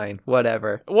 fine,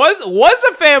 whatever. Was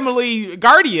a family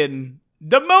guardian,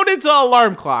 demoted to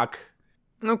alarm clock.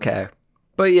 Okay.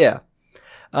 But yeah.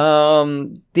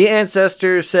 The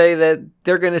ancestors say that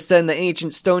they're going to send the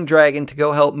ancient stone dragon to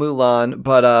go help Mulan,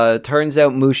 but turns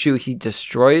out Mushu, he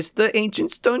destroys the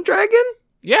ancient stone dragon?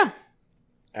 Yeah.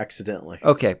 Accidentally.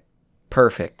 Okay,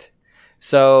 perfect.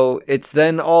 So it's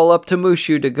then all up to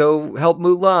Mushu to go help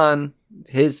Mulan.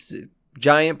 His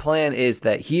giant plan is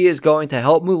that he is going to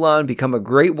help Mulan become a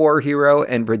great war hero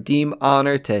and redeem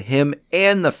honor to him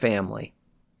and the family.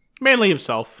 Mainly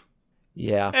himself.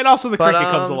 Yeah. And also the cricket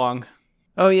comes along.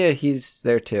 Oh yeah, he's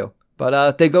there too.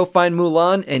 But they go find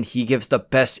Mulan and he gives the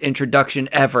best introduction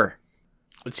ever.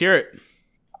 Let's hear it.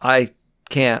 I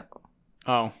can't.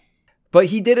 Oh. But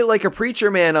he did it like a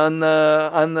preacher man on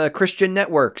the Christian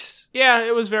networks. Yeah,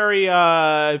 it was very,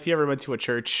 if you ever went to a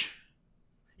church.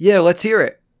 Yeah, let's hear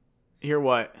it. Hear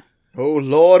what? Oh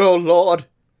Lord, oh Lord.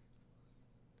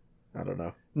 I don't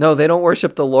know. No, they don't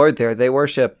worship the Lord there. They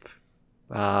worship...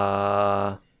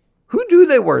 who do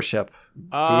they worship?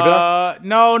 Buddha?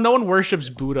 No one worships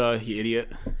Buddha, you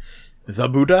idiot. The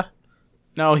Buddha?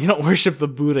 No, you don't worship the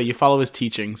Buddha. You follow his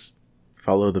teachings.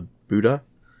 Follow the Buddha?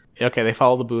 Okay, they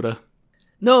follow the Buddha.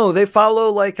 No, they follow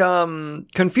like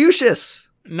Confucius.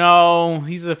 No,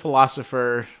 he's a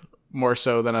philosopher more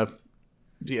so than a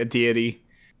deity.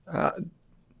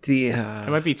 It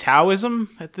might be Taoism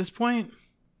at this point.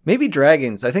 Maybe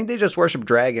dragons. I think they just worship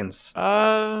dragons.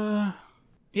 Yeah,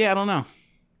 I don't know.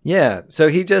 Yeah, so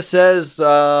he just says,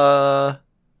 I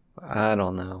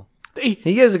don't know. He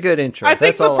gives a good intro. I think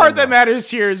That's the all part I that know. matters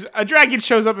here is a dragon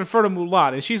shows up in front of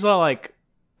Mulan, and she's all like,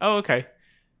 "Oh, okay."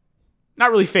 Not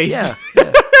really phased. Yeah.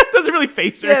 Doesn't really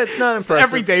face her. Yeah, it's not impressive.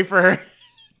 Every day for her.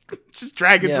 Just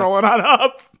dragons Yeah. rolling on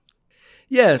up.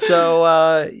 Yeah,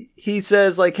 so he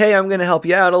says, like, hey, I'm going to help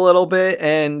you out a little bit.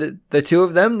 And the two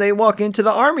of them, they walk into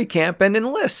the army camp and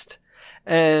enlist.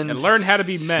 And learn how to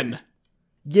be men.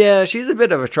 Yeah, she's a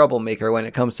bit of a troublemaker when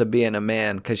it comes to being a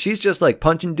man. Because she's just, like,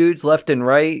 punching dudes left and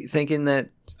right, thinking that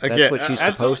that's Again, what she's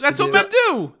That's supposed what to do. men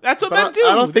do. That's what men do.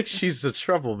 I don't think she's a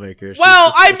troublemaker. She's Well,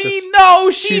 just- I it's mean, just-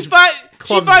 no. she's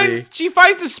She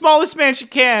finds the smallest man she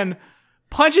can,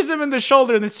 punches him in the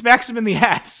shoulder, and then smacks him in the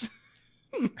ass.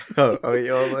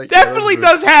 like, Definitely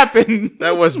does happen.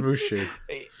 That was Mushu.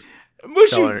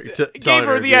 Mushu gave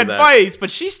her the advice, but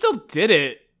she still did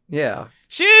it. Yeah.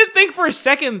 She didn't think for a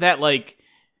second that, like,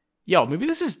 yo, maybe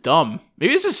this is dumb.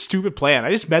 Maybe this is a stupid plan.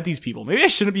 I just met these people. Maybe I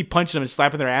shouldn't be punching them and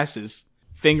slapping their asses,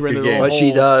 fingering their Good little game. But she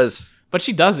holes. does. But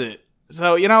she does it.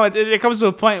 So, it comes to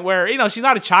a point where, she's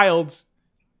not a child.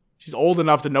 She's old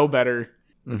enough to know better.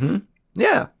 Mm-hmm.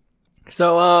 Yeah.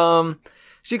 So,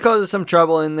 she causes some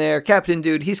trouble in there. Captain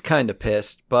Dude, he's kind of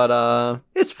pissed, but,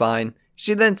 it's fine.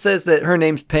 She then says that her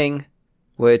name's Ping,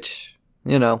 which,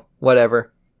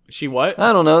 whatever. She what?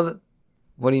 I don't know.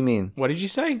 What do you mean? What did you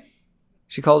say?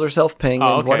 She calls herself Ping Oh,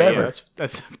 and okay. whatever. Yeah,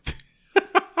 that's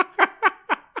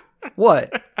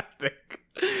What?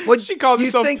 What she calls do you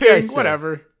herself think I Ping. said?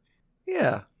 Whatever.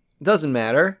 Yeah. Doesn't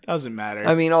matter. Doesn't matter.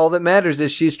 I mean, all that matters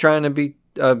is she's trying to be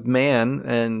a man,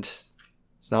 and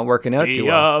it's not working out too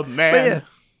well. Man. But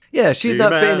yeah, she's Be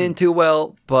not man. fitting in too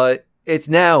well, but it's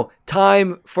now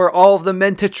time for all of the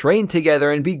men to train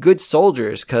together and be good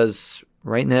soldiers, because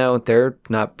right now they're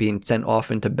not being sent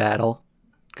off into battle,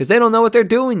 because they don't know what they're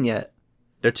doing yet.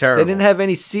 They're terrible. They didn't have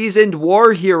any seasoned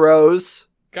war heroes.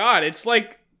 God, it's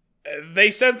like they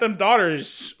sent them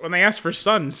daughters when they asked for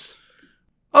sons.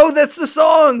 Oh, that's the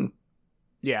song!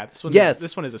 Yeah, this one. Yes.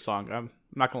 This one is a song. I'm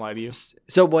not gonna lie to you.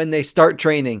 So when they start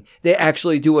training, they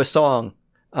actually do a song.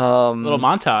 Little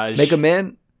montage.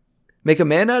 Make a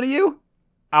man out of you?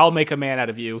 I'll Make a Man Out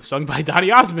of You, sung by Donny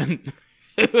Osmond.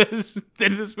 It was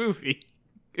in this movie.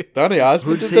 Donny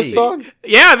Osmond Who's did this he? song?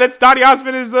 Yeah, that's Donny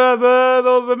Osmond is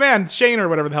the man, Shane or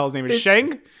whatever the hell his name is.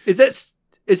 Shang? Is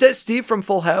that Steve from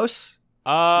Full House?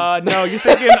 No, you're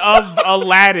thinking of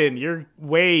Aladdin. You're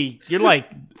like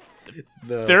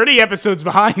 30 episodes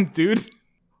behind, dude.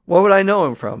 What would I know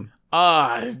him from?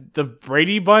 The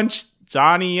Brady Bunch,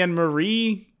 Donnie and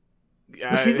Marie.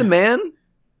 Was he the man?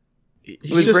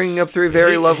 He was bringing up three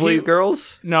very lovely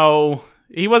girls? No,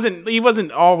 he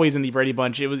wasn't always in the Brady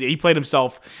Bunch. He played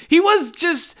himself. He was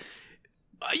just,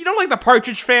 like the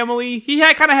Partridge Family. He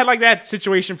kind of had like that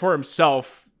situation for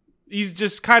himself. He's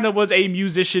just kind of was a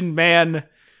musician man,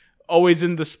 always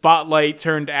in the spotlight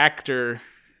turned actor.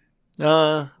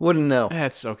 Wouldn't know.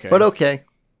 That's okay. But okay.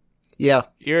 Yeah.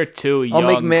 You're too young. I'll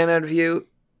Make a Man Out of You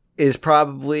is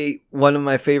probably one of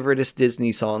my favoriteest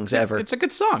Disney songs ever. It's a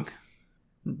good song.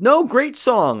 No, great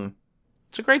song.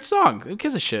 It's a great song. Who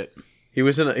gives a shit? He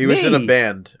was in a Me.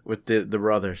 band with the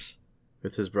brothers,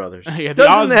 with his brothers. Yeah,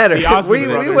 Doesn't matter. the Osmond We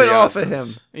brothers. went off of him.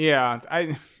 Yeah,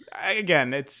 I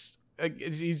again, it's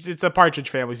a Partridge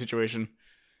Family situation.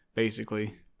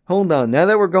 basically. Hold on. Now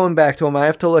that we're going back to him, I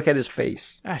have to look at his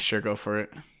face. Sure, go for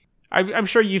it. I'm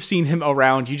sure you've seen him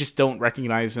around. You just don't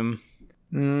recognize him.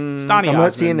 It's Donny I'm Osmond.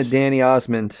 not seeing a Danny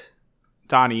Osmond.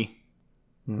 Donnie.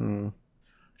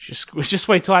 Just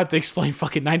wait till I have to explain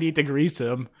fucking 98 Degrees to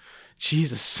him.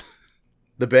 Jesus.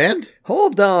 The band?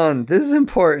 Hold on. This is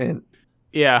important.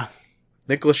 Yeah.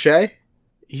 Nick Lachey?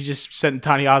 He just sent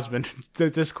Donny Osmond to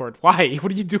Discord. Why?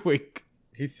 What are you doing?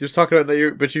 He was talking about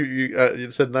you, but you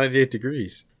said 98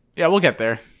 Degrees. Yeah, we'll get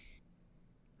there.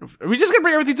 Are we just gonna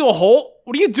bring everything to a halt?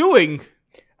 What are you doing?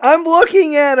 I'm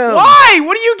looking at him. Why?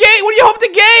 What do you gain? What do you hope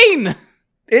to gain?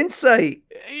 Insight.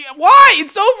 Why?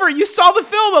 It's over. You saw the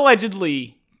film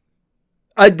allegedly.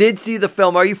 I did see the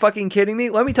film. Are you fucking kidding me?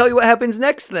 Let me tell you what happens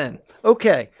next then.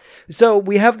 Okay. So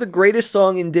we have the greatest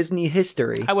song in Disney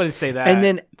history. I wouldn't say that. And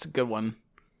then it's a good one.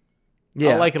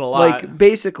 yeah, I like it a lot. Like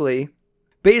basically,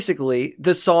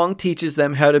 the song teaches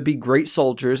them how to be great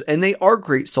soldiers, and they are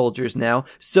great soldiers now.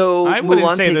 So I wouldn't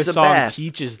Mulan say the takes a song bath.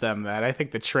 teaches them that. I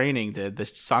think the training did. The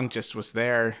song just was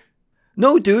there.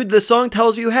 No, dude, the song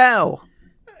tells you how.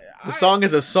 The song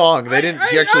is a song. They didn't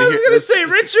actually I was hear gonna this. say,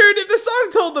 Richard, if the song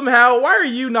told them how, why are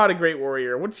you not a great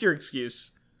warrior? What's your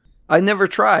excuse? I never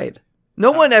tried.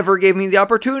 No one ever gave me the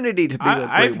opportunity to be a great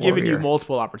I've given you warrior.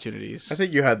 multiple opportunities. I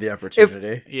think you had the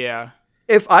opportunity. Yeah.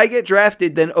 If I get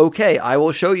drafted, then okay, I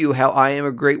will show you how I am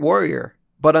a great warrior.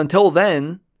 But until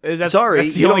then, sorry,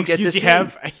 that's the you only don't get to excuse you see.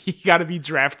 have. You gotta be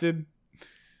drafted.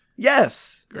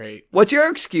 Yes. Great. What's your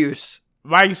excuse?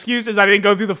 My excuse is I didn't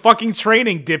go through the fucking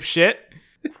training, dipshit.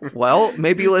 Well,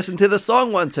 maybe listen to the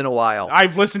song once in a while.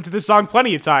 I've listened to this song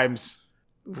plenty of times.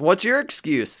 What's your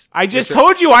excuse? I just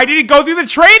told you I didn't go through the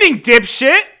training,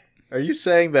 dipshit. Are you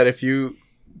saying that if you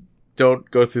don't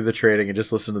go through the training and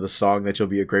just listen to the song that you'll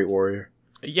be a great warrior?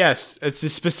 Yes, it's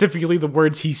just specifically the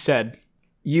words he said.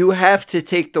 You have to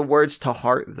take the words to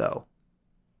heart, though.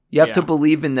 You have to Yeah.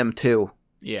 believe in them, too.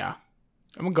 Yeah.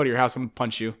 I'm gonna go to your house. I'm gonna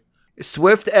punch you.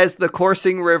 Swift as the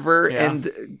coursing river Yeah.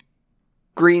 and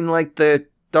green like the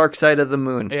dark side of the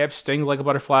moon. Yep, sting like a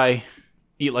butterfly,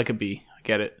 eat like a bee. I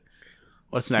get it.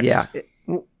 What's next? Yeah.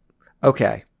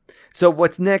 Okay. So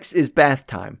what's next is bath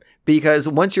time. Because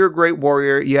once you're a great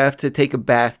warrior, you have to take a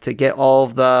bath to get all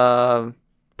of the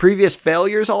previous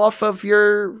failures off of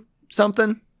your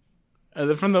something.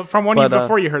 From one But, year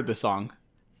before you heard the song.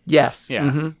 Yes. Yeah.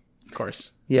 Mhm. Of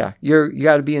course. Yeah. You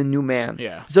got to be a new man.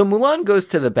 Yeah. So Mulan goes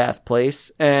to the bath place,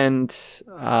 and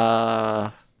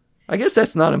I guess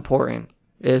that's not important,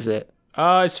 is it?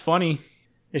 It's funny.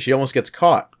 Yeah, she almost gets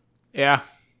caught Yeah.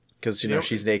 because Yep.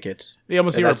 she's naked. They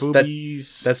almost see And her that's-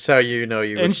 boobies. That's how you know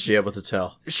you And would she- be able to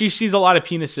tell. She sees a lot of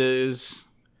penises.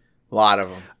 A lot of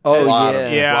them. Oh, a lot yeah. Of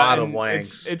them. Yeah. A lot of and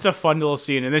wangs. it's a fun little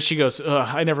scene. And then she goes, ugh,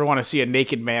 I never want to see a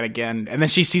naked man again. And then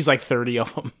she sees like 30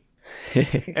 of them.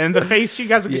 And the face, she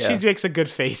Yeah. makes a good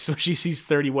face when she sees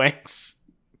 30 wanks.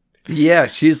 Yeah,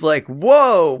 she's like,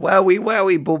 whoa, wowie,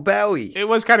 wowie, bo bowie. It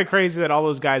was kind of crazy that all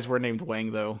those guys were named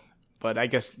Wang, though. But I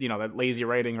guess, that lazy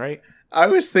writing, right? I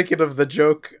was thinking of the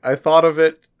joke. I thought of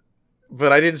it,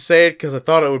 but I didn't say it because I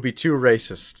thought it would be too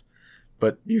racist.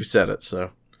 But you said it,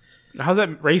 so How's that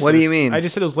racist? What do you mean? I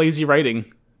just said it was lazy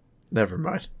writing. never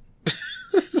mind.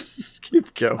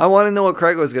 Keep going. I want to know what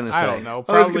Craig was going to say. I don't know. I was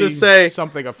Probably gonna say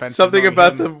something offensive. Something knowing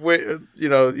about him.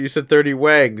 you said 30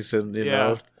 wangs and, you Yeah.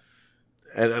 know,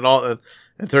 and all,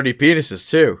 and 30 penises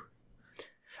too.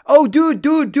 Oh, dude,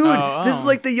 Oh, this is oh.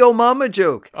 like the Yo Mama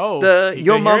joke. Oh, The you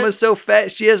Yo can hear Mama's it? so fat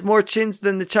she has more chins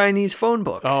than the Chinese phone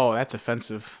book. Oh, that's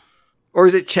offensive. Or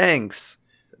is it Chang's?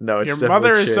 No, it's Your definitely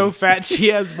mother is so chins. fat she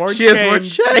has more She has more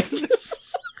chains.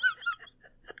 chins.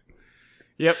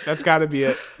 Yep, that's got to be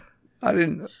it. I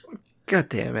didn't. God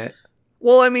damn it.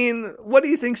 Well, I mean, what do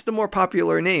you think's the more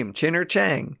popular name, Chin or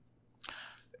Chang?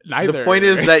 Neither. The point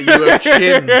is that you have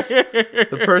chins.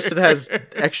 The person has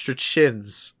extra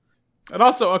chins. And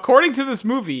also, according to this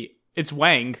movie, it's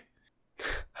Wang.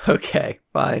 Okay,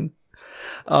 fine.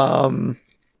 I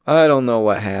don't know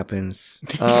what happens.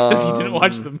 Because you didn't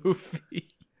watch the movie.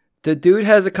 The dude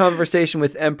has a conversation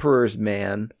with Emperor's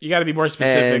man. You got to be more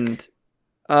specific.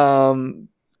 And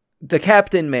the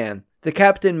captain man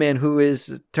who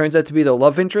turns out to be the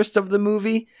love interest of the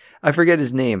movie. I forget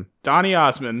his name. Donny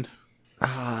Osmond.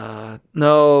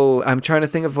 No, I'm trying to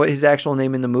think of what his actual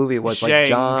name in the movie was. Zhang. Like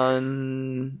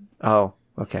John. Oh,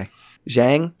 okay.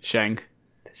 Zhang? Shang.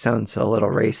 Sounds a little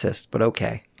racist, but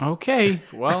okay. Okay,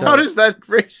 well. How does that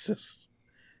racist?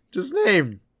 It's his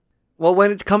name. Well,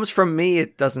 when it comes from me,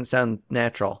 it doesn't sound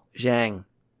natural. Zhang.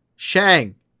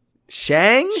 Shang.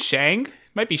 Shang? Shang?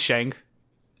 Might be Shang.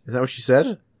 Is that what you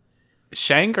said?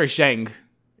 Shang or Zhang?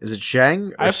 Is it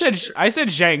Shang? or I said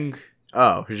Zhang.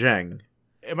 Oh, Zhang.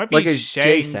 It might be Like a Shang.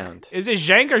 J sound. Is it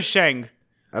Zhang or Shang?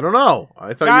 I don't know.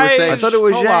 I thought Guys, you were saying. I thought it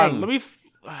was hold Zhang. on, let me. It's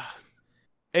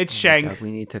Oh my Shang. God,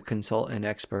 we need to consult an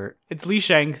expert. It's Li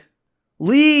Shang.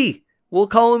 Lee! We'll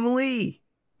call him Lee.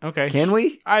 Okay. Can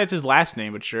we? It's his last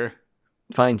name, but sure.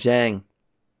 Fine, Zhang.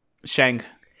 Shang.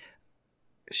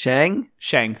 Shang?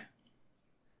 Shang.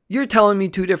 You're telling me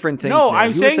two different things. No, now.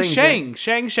 I'm You were saying Zhang.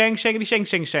 Shang. Shang, Shangity,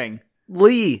 Shang, Shang.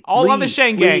 Lee. All Lee, on the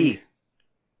Shang gang. Lee.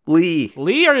 Lee.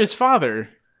 Lee or his father?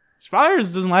 His father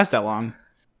doesn't last that long.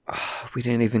 We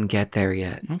didn't even get there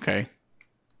yet. Okay.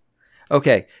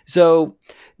 Okay, so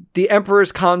the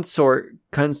Emperor's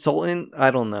consultant,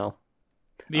 I don't know.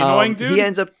 The annoying dude? He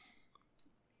ends up.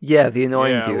 Yeah, the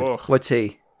annoying Yeah, dude. ugh. What's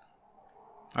he?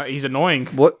 He's annoying.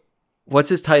 What's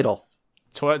his title?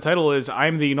 Title is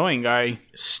I'm the annoying guy.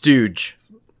 Stooge.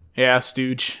 Yeah,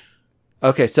 stooge.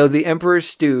 Okay, so the Emperor's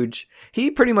stooge. He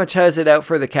pretty much has it out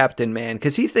for the captain, man,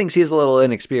 because he thinks he's a little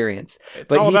inexperienced. It's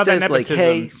but all he about says, that like, nepotism.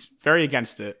 hey, He's very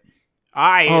against it.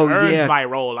 I Oh, earned yeah. my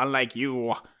role, unlike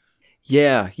you.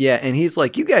 yeah, and he's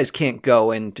like, you guys can't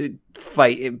go and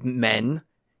fight men.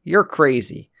 You're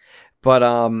crazy. But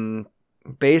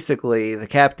basically, the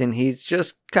captain, he's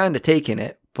just kind of taking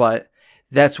it. But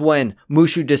that's when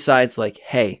Mushu decides, like,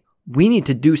 hey, we need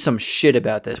to do some shit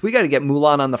about this. We got to get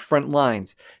Mulan on the front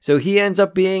lines. So he ends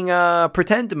up being a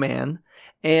pretend man.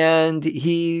 And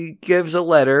he gives a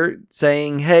letter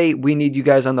saying, hey, we need you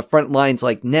guys on the front lines,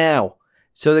 like, now.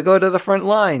 So they go to the front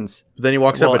lines. But then he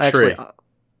walks up a tree.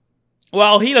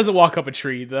 Well, he doesn't walk up a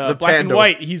tree. The black panda. and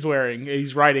white he's wearing,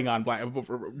 he's riding on black,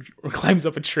 climbs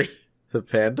up a tree. The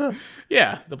panda?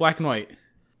 Yeah, the black and white.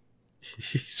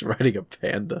 He's riding a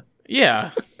panda.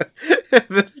 Yeah, And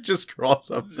then it just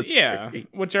crawls up the yeah, tree.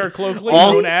 which are colloquially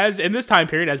All- known as, in this time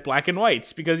period, as black and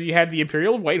whites, because you had the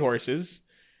imperial white horses,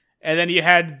 and then you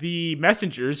had the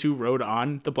messengers who rode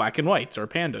on the black and whites, or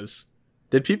pandas.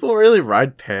 Did people really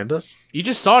ride pandas? You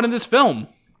just saw it in this film.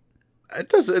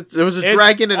 It was a It's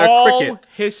dragon and a all cricket.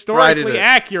 historically riding it.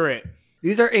 accurate.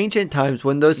 These are ancient times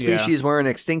when those Yeah. species weren't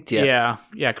extinct yet.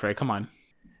 Yeah, Craig, come on.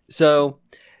 So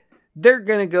they're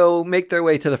going to go make their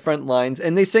way to the front lines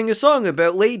and they sing a song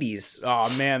about ladies. Oh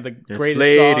man, the It's greatest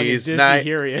ladies' song in night. Disney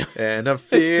period. And I'm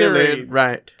History. feeling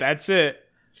right. That's it.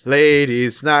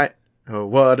 Ladies' night. Oh,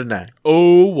 what a night.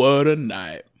 Oh, what a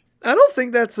night. I don't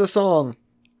think that's the song.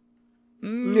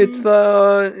 Mm,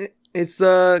 It's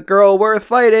the girl worth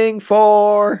fighting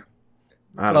for.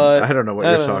 I But- don't know what I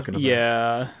you're don't- talking about.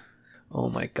 yeah. Oh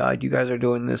my god, you guys are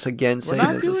doing this again, We're saying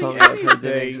not it's a doing song that I've heard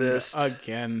didn't anything exist.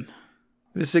 again.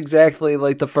 It's exactly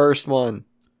like the first one.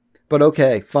 But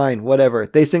okay, fine, whatever.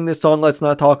 They sing this song, let's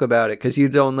not talk about it, because you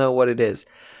don't know what it is.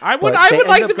 I would But they end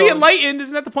like up to be going- enlightened.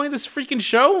 Isn't that the point of this freaking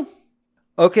show?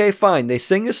 Okay, fine. They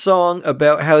sing a song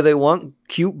about how they want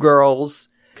cute girls,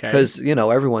 Okay. because, you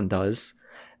know, everyone does.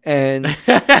 And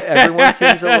everyone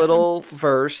sings a little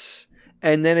verse,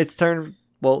 and then it's time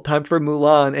for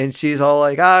Mulan, and she's all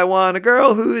like, I want a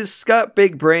girl who's got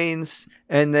big brains,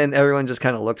 and then everyone just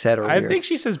kind of looks at her I weird. think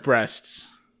she says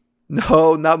breasts.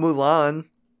 No, not Mulan.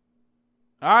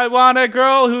 I want a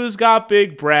girl who's got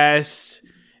big breasts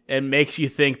and makes you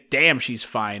think, damn, she's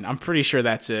fine. I'm pretty sure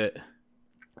that's it.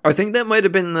 I think that might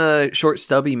have been the short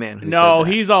stubby man who No, said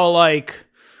that. he's all like,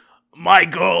 my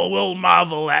girl will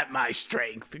marvel at my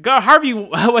strength. God, Harvey,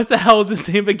 what the hell is his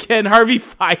name again? Harvey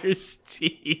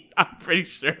Firestein. I'm pretty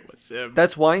sure it was him.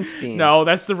 That's Weinstein. No,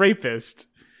 that's the rapist.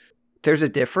 There's a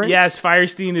difference? Yes,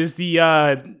 Firestein is the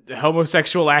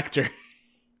homosexual actor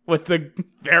with the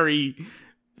very,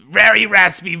 very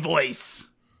raspy voice.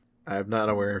 I'm not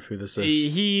aware of who this is.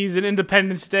 He's in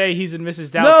Independence Day. He's in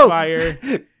Mrs. No!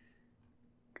 Doubtfire.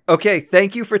 Okay,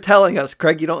 thank you for telling us,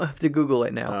 Craig. You don't have to Google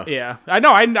it now. Oh. Yeah, I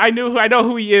know. I know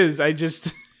who he is. I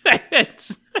just,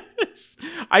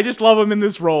 I just love him in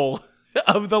this role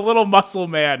of the little muscle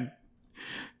man.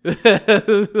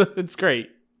 It's great.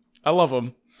 I love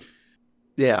him.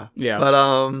 Yeah. Yeah.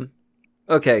 But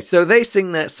okay, so they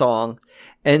sing that song,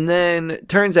 and then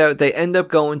turns out they end up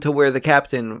going to where the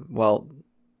captain, well,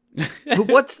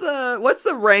 what's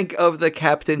the rank of the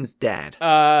captain's dad?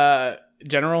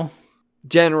 General.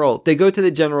 General. They go to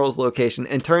the general's location,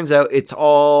 and turns out it's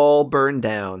all burned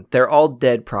down. They're all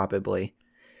dead, probably.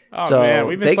 Oh So, man,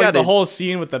 we they missed like gotta- the whole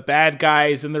scene with the bad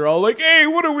guys, and they're all like, "Hey,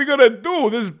 what are we gonna do?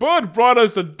 This bud brought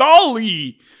us a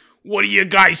dolly. What do you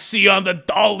guys see on the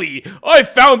dolly? I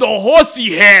found a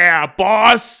horsey hair,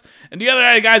 boss." And the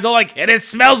other guys are like, "And it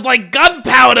smells like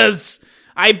gunpowders.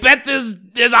 I bet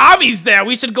there's armies there.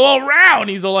 We should go around."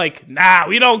 He's all like, "Nah,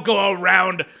 we don't go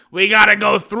around. We gotta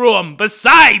go through them.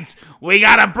 Besides, we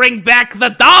gotta bring back the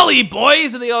dolly,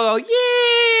 boys." And they all go,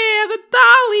 "Yeah, the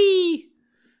dolly."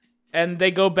 and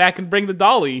they go back and bring the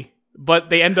dolly, but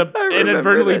they end up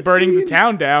inadvertently that burning the scene.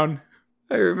 town down.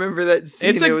 I remember that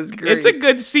scene. It was great. It's a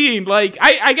good scene. Like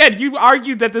again, you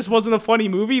argued that this wasn't a funny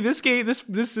movie. This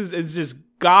is just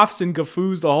goffs and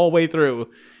gafoos the whole way through.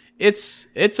 It's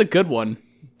a good one.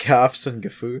 Goffs and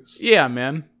gafoos. Yeah,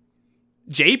 man.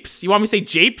 Japes? You want me to say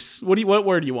japes? What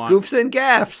word do you want? Goofs and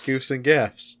gaffs. Goofs and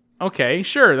gaffs. Okay,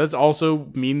 sure. That's also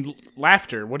mean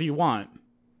laughter. What do you want?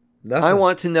 Nothing. I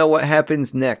want to know what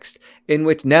happens next, in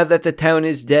which now that the town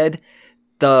is dead,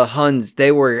 the Huns,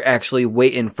 they were actually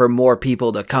waiting for more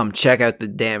people to come check out the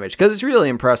damage, because it's really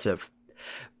impressive.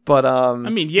 But, I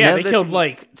mean, yeah, they killed,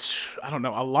 like, I don't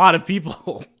know, a lot of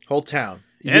people. Whole town.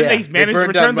 And Yeah. they They managed to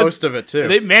burned down return most of it, too.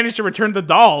 They managed to return the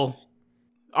doll.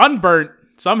 Unburnt,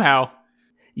 somehow.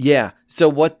 Yeah, so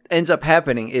what ends up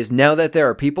happening is now that there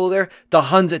are people there, the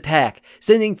Huns attack,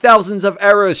 sending thousands of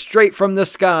arrows straight from the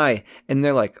sky. And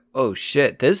they're like, oh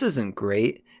shit, this isn't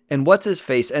great. And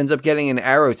what's-his-face ends up getting an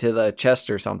arrow to the chest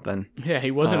or something. Yeah, he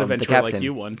was an The adventurer like captain.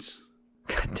 you once.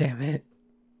 God damn it.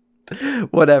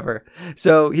 Whatever.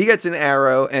 So he gets an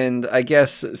arrow, and I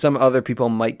guess some other people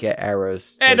might get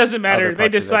arrows. It to doesn't matter. other They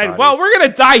parts of their decide, well, bodies. we're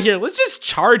gonna die here. Let's just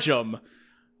charge them.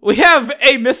 We have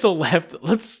a missile left.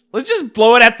 Let's just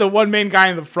blow it at the one main guy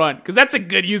in the front, because that's a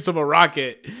good use of a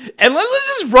rocket. And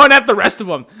let's just run at the rest of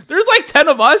them. There's like 10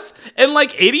 of us and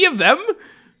like 80 of them.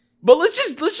 But let's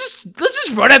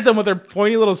just run at them with our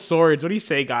pointy little swords. What do you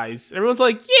say, guys? Everyone's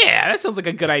like, yeah, that sounds like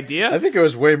a good idea. I think it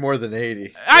was way more than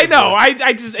 80. I know. I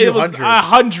just few it was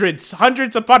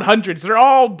hundreds upon hundreds. They're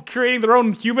all creating their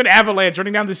own human avalanche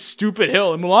running down this stupid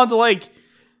hill. And Mulan's like,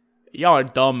 y'all are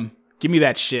dumb. Give me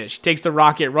that shit. She takes the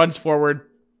rocket, runs forward,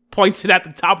 points it at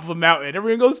the top of a mountain.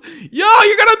 Everyone goes, yo,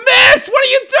 you're gonna miss! What are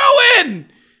you doing?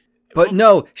 But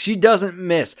no, she doesn't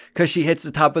miss, because she hits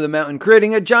the top of the mountain,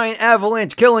 creating a giant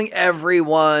avalanche, killing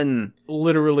everyone.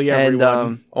 Literally everyone.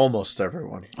 And, Almost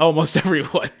everyone. Almost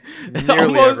everyone.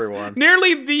 Nearly everyone.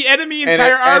 Nearly the enemy And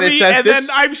entire and army, it's at and this-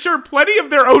 then I'm sure plenty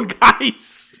of their own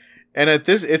guys. And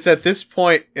it's at this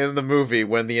point in the movie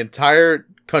when the entire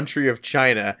country of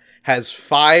China has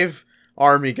 5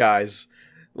 army guys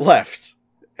left,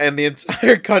 and the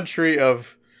entire country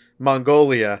of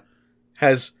Mongolia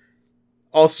has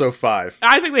also 5.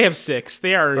 I think they have 6.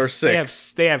 They are Or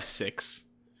 6. They have 6.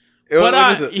 What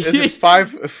But, is it? Is it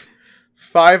 5?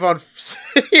 5 on.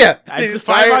 Yeah, It's the a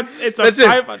 5 on. It's a that's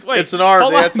 5 it. on. Wait, It's an army.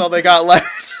 hold on. That's all they got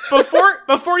left.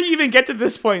 before you even get to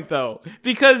this point, though,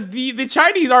 because the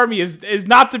Chinese army is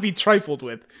not to be trifled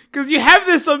with, because you have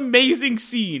this amazing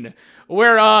scene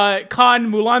where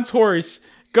Khan Mulan's horse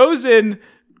goes in,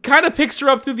 kind of picks her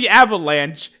up through the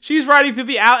avalanche. She's riding through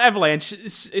the avalanche,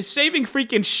 saving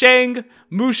freaking Shang,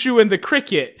 Mushu, and the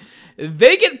cricket.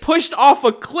 They get pushed off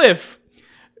a cliff,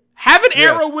 have an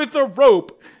arrow with a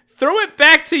rope, throw it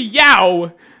back to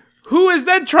Yao, who is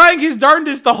then trying his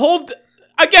darndest to hold,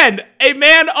 again, a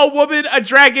man, a woman, a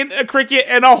dragon, a cricket,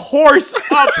 and a horse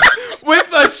up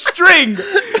with a string.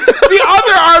 The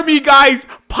other army guys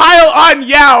pile on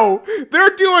Yao.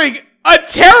 They're doing a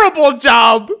terrible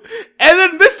job. And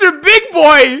then Mr. Big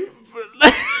Boy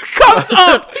comes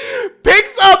up,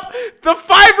 picks up the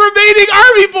 5 remaining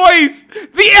army boys,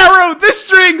 the arrow, the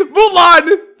string, Mulan,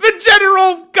 the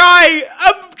general guy,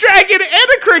 a dragon, and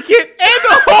a cricket, and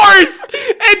a horse,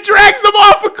 and drags them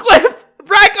off a cliff,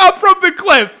 back up from the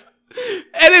cliff.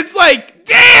 And it's like,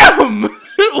 damn!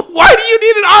 Why do you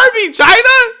need an army,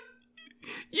 China?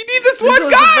 You need this one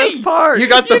was guy! the best part. You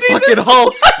got the need fucking this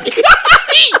Hulk. one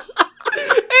guy!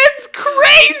 It's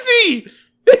crazy!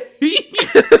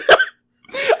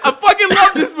 I fucking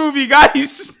love this movie,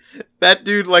 guys. That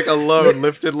dude, like, alone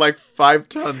lifted like 5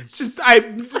 tons. Just I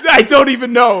don't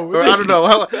even know. Or, I don't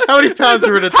know. How many pounds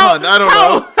are in a ton? I don't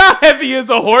know. How heavy is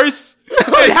a horse?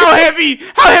 And how heavy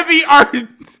how heavy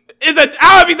is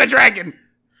a dragon?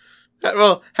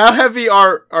 Well, how heavy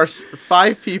are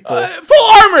 5 people?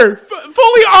 Full armor,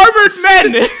 fully armored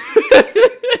men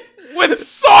with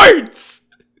swords.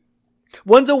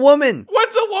 One's a woman.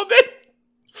 What's a woman?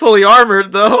 Fully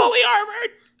armored, though. Fully armored.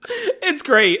 It's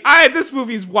great. This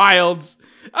movie's wild.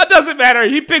 It doesn't matter.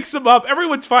 He picks him up.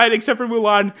 Everyone's fine except for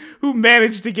Mulan, who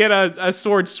managed to get a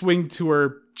sword swing to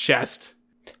her chest.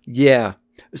 Yeah.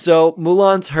 So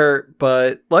Mulan's hurt,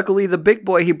 but luckily the big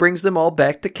boy, he brings them all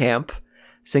back to camp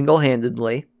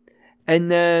single-handedly. And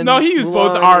then No, he used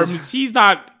both Mulan is arms.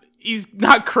 He's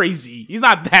not crazy. He's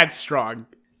not that strong.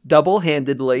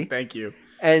 double-handedly. Thank you.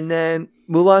 And then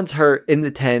Mulan's hurt in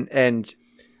the tent, and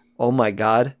oh my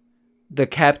god, the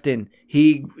captain,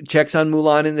 he checks on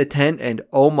Mulan in the tent, and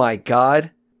oh my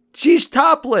god, she's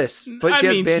topless, but she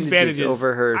has she's bandages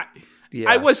over her. Yeah.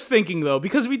 I was thinking though,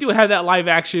 because we do have that live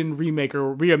action remake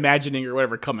or reimagining or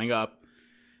whatever coming up.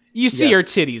 You see Yes. her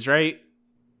titties, right?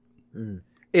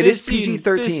 It This is scene-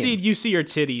 PG-13. This scene, you see her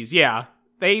titties. Yeah,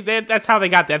 they that's how they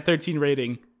got that 13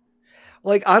 rating.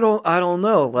 Like I don't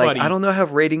know. Like Buddy. I don't know how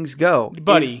ratings go,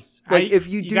 Buddy, Like if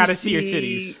you do gotta see your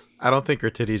titties. I don't think her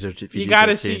titties are PG-13.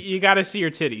 You gotta see your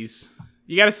titties.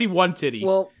 You gotta see one titty.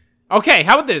 Well, Okay,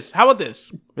 how about this?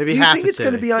 Maybe do you half think a it's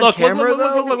going to titty. be on Look, camera look,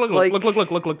 though? look, Like,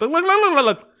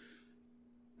 look.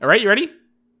 All right, you ready?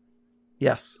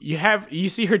 yes. You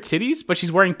see her titties, but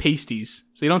she's wearing pasties,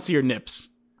 so you don't see her nips.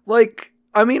 Like,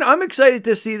 I mean, I'm excited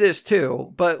to see this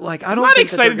too, but like, I don't. I'm not think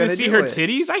that they're excited to gonna see do her it.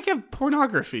 titties. I have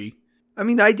pornography. I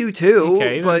mean, I do too,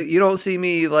 Okay, then- but you don't see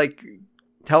me like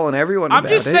telling everyone I'm about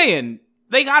just it. saying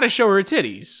they got to show her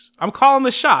titties. I'm calling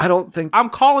the shot. I don't think. I'm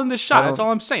calling the shot. I That's don't-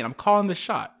 all I'm saying. I'm calling the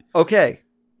shot. Okay,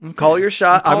 Okay. call your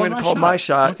shot. I'm calling going to call my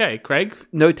shot. Okay, Craig.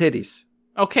 No titties.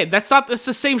 Okay, that's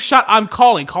the same shot I'm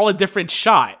calling. Call a different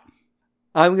shot.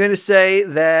 I'm going to say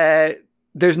that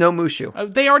there's no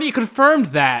Mushu. They already confirmed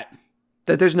that.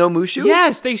 That there's no Mushu.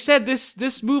 Yes, they said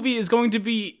this movie is going to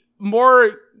be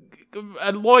more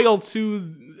loyal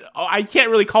to. I can't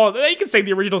really call it. You can say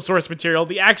the original source material,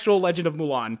 the actual Legend of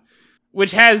Mulan,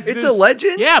 which has. It's this- a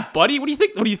legend? Yeah, buddy. What do you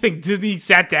think? What do you think? Disney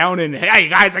sat down and, hey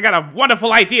guys, I got a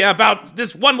wonderful idea about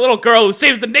this one little girl who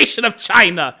saves the nation of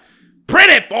China. Print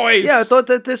it, boys. Yeah, I thought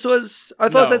that this was. I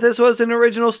thought No. that this was an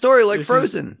original story, like This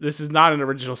Frozen. This is not an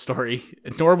original story,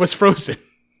 nor was Frozen.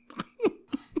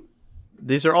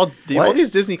 These are all What?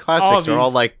 these Disney classics are all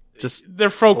these- like just They're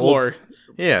folklore.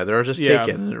 yeah, they're just Yeah.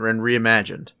 taken and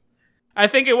reimagined. I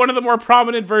think in one of the more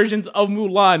prominent versions of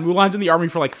Mulan's in the army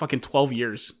for like fucking 12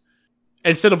 years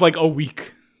instead of like a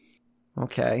week.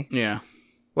 Okay. Yeah.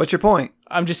 What's your point?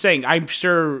 I'm just saying, I'm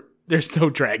sure there's no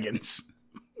dragons.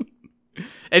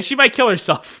 And she might kill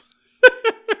herself.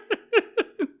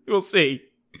 We'll see.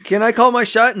 Can I call my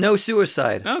shot? No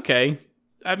suicide. Okay.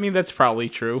 I mean, that's probably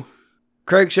true.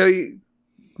 Craig, show you.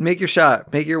 Make your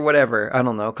shot. Make your whatever. I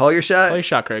don't know. Call your shot. Call your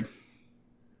shot, Craig.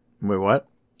 Wait, what?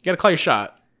 You gotta call your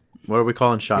shot. What are we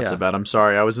calling shots Yeah. about? I'm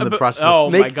sorry, I was in the process. Oh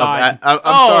of, my Make- god. I'm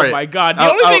oh sorry. my god. The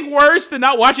I'll- only I'll- thing worse than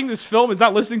not watching this film is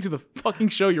not listening to the fucking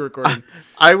show you're recording.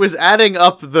 I was adding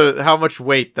up the how much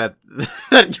weight that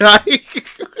that guy.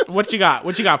 What you got?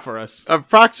 What you got for us?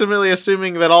 Approximately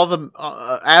assuming that all the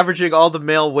averaging all the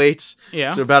male weights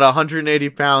Yeah. to about 180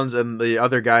 pounds, and the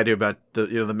other guy to about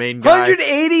the main guy.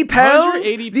 180 pounds?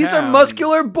 180 These are pounds.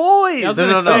 muscular boys. I was No,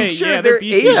 gonna no, no. say, I'm sure yeah, they're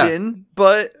beefy. Asian,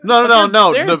 but No.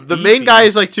 they're The main beefy. guy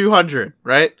is like 200,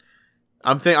 right?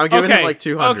 I'm giving him like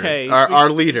 200. Okay. Our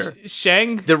leader.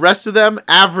 Shang, The rest of them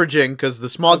averaging because the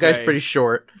small guy's Okay. pretty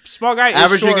short, small guy, is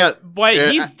averaging short, at- but yeah,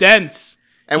 he's dense.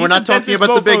 and He's we're not the talking densest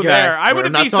about the big mofo guy. there. I We're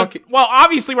wouldn't not be talking well,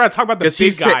 obviously, we're not talking about the because big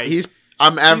he's guy.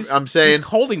 I'm saying he's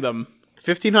holding them.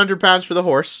 1,500 pounds for the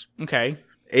horse, Okay,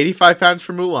 85 pounds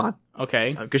for Mulan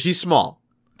okay, because she's small.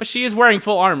 but she is wearing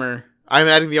full armor. I'm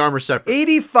adding the armor separate.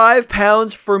 85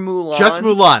 pounds for Mulan. Just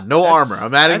Mulan, no That's- armor.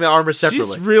 I'm adding the that's- armor separately.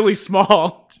 She's really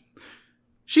small.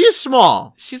 She is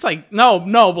small. She's like no,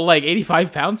 but like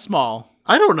 85 pounds small,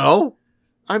 I don't know.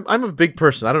 I'm a big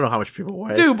person. I don't know how much people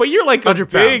weigh. dude. But you're like a 100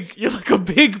 big. pounds. You're like a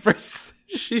big person.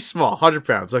 She's small. 100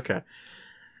 pounds. Okay.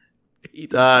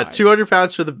 200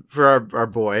 pounds for our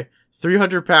boy.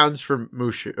 300 pounds for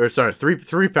Mushu. Or sorry,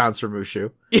 3 pounds for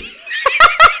Mushu.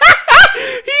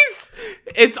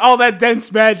 It's all that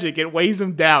dense magic. It weighs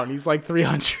him down. He's like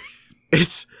 300.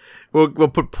 We'll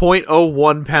put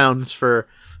 0.01 pounds for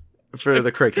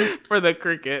the cricket. For the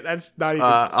cricket. That's not even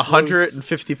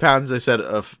 150 pounds. I said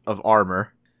of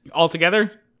armor.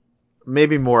 altogether.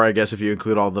 Maybe more, I guess, if you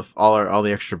include all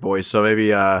the extra boys. So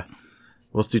maybe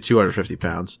let's do 250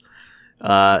 pounds.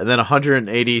 And then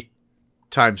 180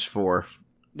 times 4.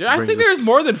 Yeah, I brings think there's us-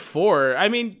 more than 4. I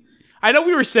mean, I know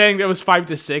we were saying that it was 5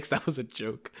 to 6. That was a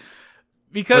joke.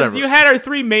 Because Whatever. you had our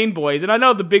 3 main boys, and I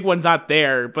know the big one's not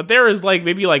there, but there is like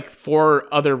maybe like 4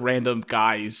 other random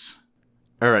guys.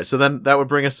 All right, so then that would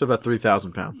bring us to about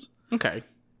 3,000 pounds. Okay.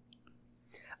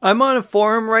 I'm on a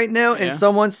forum right now, and Yeah.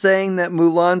 someone's saying that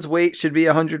Mulan's weight should be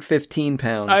 115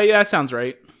 pounds. Yeah, that sounds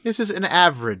right. This is an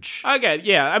average. Okay,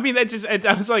 yeah. I mean,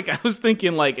 I was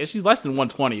thinking like she's less than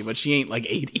 120, but she ain't like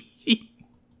 80.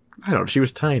 I don't know. She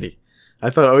was tiny. I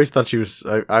always thought she was.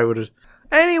 I would have.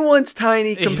 Anyone's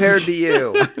tiny compared to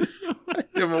you.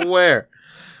 I'm aware.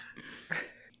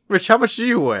 Rich, how much do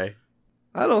you weigh?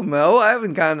 I don't know. I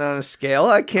haven't gotten on a scale.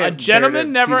 I A can't. gentleman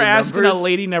bear to never see the asks and a numbers.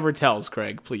 lady never tells,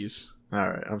 Craig, please. All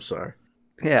right, I'm sorry.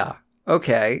 Yeah.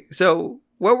 Okay. So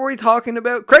what were we talking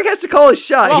about? Craig has to call his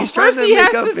shot. Well, He's trying first to he make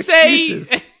has up to say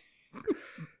excuses.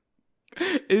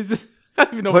 is I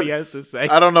don't even know what he has to say.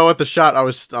 I don't know what the shot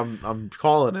I'm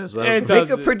calling is. That, It was does-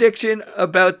 Make a prediction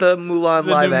about the Mulan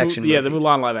live action. Yeah, the movie.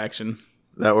 Mulan live action.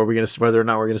 that where we gonna whether or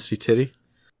not we're gonna see titty?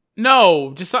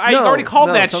 No, just I No, already called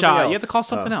no, that something shot. else. You have to call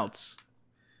something else.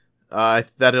 That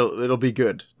it'll be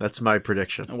good. That's my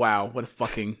prediction. Wow, what a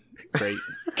fucking great,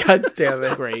 God damn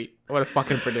it. great. What a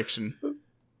fucking prediction.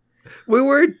 We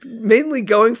were mainly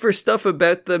going for stuff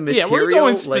about the Yeah, material. we're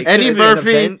going like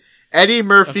specific. Eddie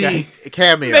Murphy Okay.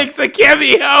 cameo Makes a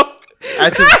cameo.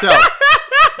 as himself.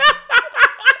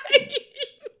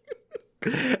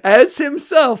 as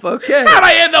himself. Okay. How'd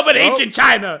I end up in ancient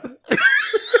China?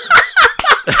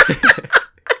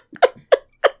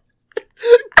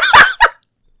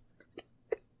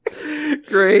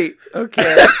 Great.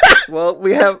 Okay. Well,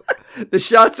 we have the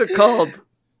shots are called.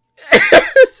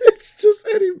 It's just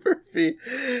Eddie Murphy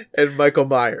and Michael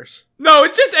Myers. No,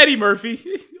 it's just Eddie Murphy.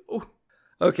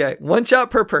 Okay, one shot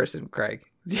per person, Craig.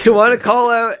 Do you want to call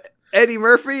out Eddie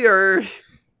Murphy or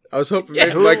I was hoping Yeah,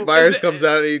 maybe who Mike Myers is it? comes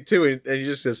out and he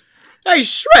just says, "Hey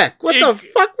Shrek, what the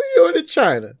fuck were you doing in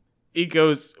China? He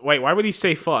goes, wait, why would he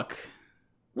say fuck?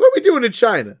 What are we doing in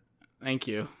China?" Thank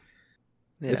you.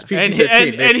 yeah. It's And,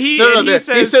 PG-13. and he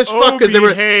says fuck because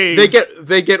behave.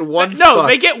 they get one. No, fuck.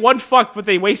 they get one fuck, but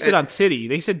they wasted on titty.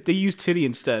 They said they used titty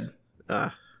instead.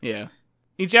 Ah. Yeah.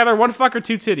 It's either one fuck or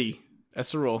two titty.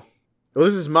 That's the rule. Well,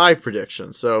 this is my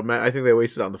prediction, so I think they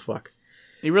wasted on the fuck.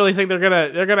 You really think they're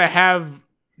gonna have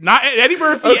not Eddie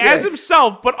Murphy Okay. as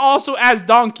himself, but also as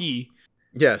Donkey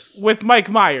Yes, with Mike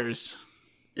Myers?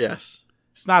 yes,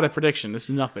 It's not a prediction. This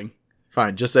is nothing.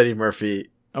 fine. Just Eddie Murphy.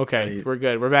 Okay, we're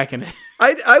good. We're back in it.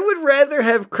 I would rather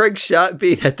have Craig's shot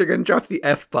be that they're going to drop the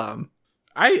F-bomb.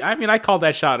 I mean, I called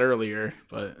that shot earlier,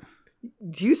 but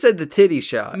You said the titty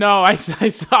shot. no, I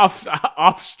saw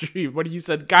off stream when you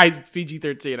said, guys, it's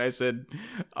PG-13. I said,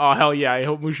 oh, hell yeah, I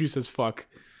hope Mushu says fuck.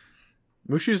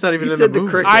 Mushu's not even You in the said the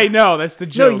movie. cricket. I know, that's the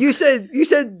No, joke. you said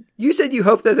you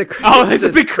hope that the cricket Oh, that's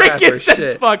says the crap cricket or says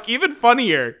shit. fuck. Even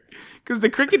funnier. Because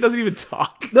the cricket doesn't even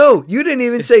talk. No, you didn't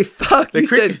even say fuck. You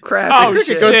cricket- said crap. Oh, or Cricket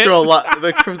shit. goes shit. through a lot.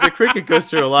 The cricket goes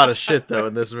through a lot of shit though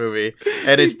in this movie,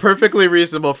 and it's perfectly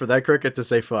reasonable for that cricket to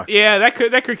say fuck. Yeah,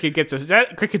 that cricket gets us.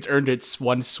 That cricket's earned its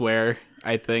one swear,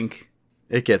 I think.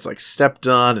 It gets like stepped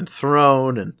on and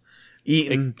thrown and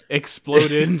eaten,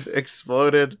 Exploded.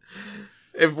 exploded.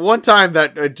 If one time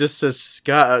that it just says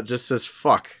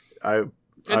fuck,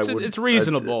 It's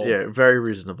reasonable. yeah, very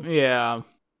reasonable. Yeah.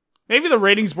 Maybe the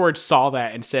ratings board saw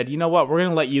that and said, you know what, we're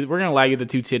gonna allow you the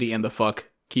two titty and the fuck.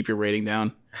 Keep your rating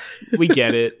down. We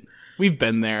get it. We've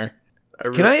been there.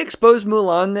 Can I expose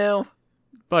Mulan now?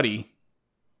 Buddy.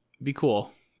 Be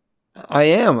cool. I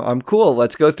am. I'm cool.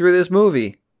 Let's go through this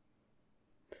movie.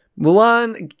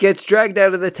 Mulan gets dragged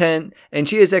out of the tent and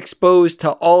she is exposed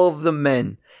to all of the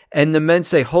men. And the men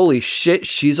say, holy shit,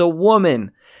 she's a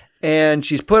woman. And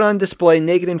she's put on display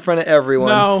naked in front of everyone.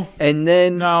 No. And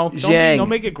then No, Zhang don't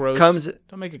make it gross. comes.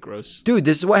 Don't make it gross. Dude,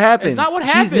 this is what happens. It's not what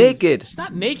happens. She's naked. She's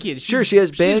not naked. Sure, she has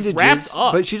she's bandages, wrapped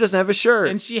up. but she doesn't have a shirt.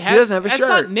 And she doesn't have a that's shirt.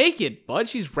 not naked, bud.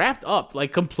 She's wrapped up,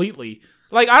 like, completely.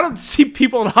 Like, I don't see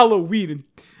people on Halloween and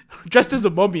dressed as a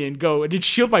mummy and go, and it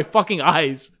shield my fucking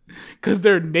eyes because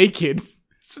they're naked.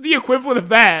 It's the equivalent of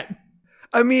that.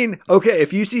 I mean, okay,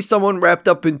 if you see someone wrapped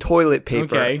up in toilet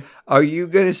paper, Okay. are you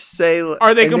going to say...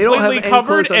 Are they and don't have completely any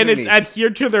covered clothes and it's underneath?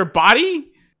 adhered to their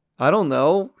body? I don't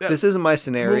know. Yeah. This isn't my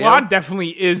scenario. Mulan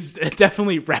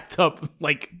definitely wrapped up,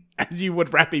 like, as you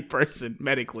would wrap a person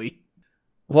medically.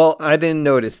 Well, I didn't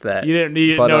notice that. You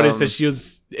didn't But, notice that she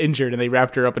was injured and they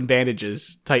wrapped her up in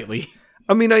bandages tightly.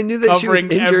 I mean, I knew that she was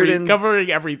injured and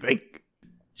covering everything.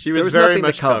 She there was was very nothing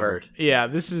much to cover. covered. Yeah,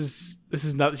 this is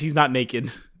not, she's not naked.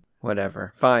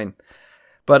 Whatever. Fine.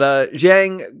 But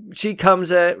Zhang,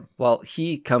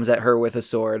 he comes at her with a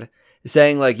sword,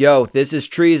 saying like, yo, this is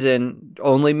treason.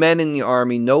 Only men in the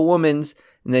army, no women's.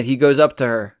 And then he goes up to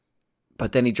her.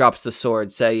 But then he drops the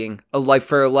sword, saying, a life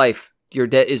for a life. Your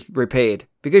debt is repaid.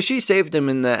 Because she saved him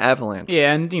in the avalanche.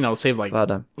 Yeah, and, save like,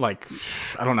 But,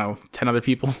 I don't know, 10 other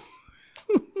people.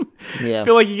 yeah. I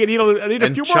feel like you need a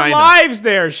And few China. more lives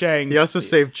there, Shang. He also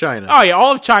saved China. Oh, yeah,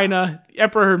 all of China,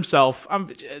 Emperor himself.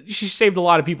 She saved a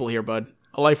lot of people here, bud.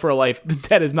 A life for a life. The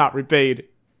debt is not repaid.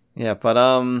 Yeah,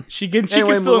 but She can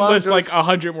Anyway, still Mulan enlist goes- like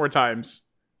 100 more times.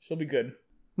 She'll be good.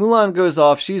 Mulan goes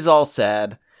off. She's all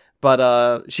sad.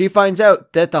 But she finds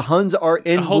out that the Huns are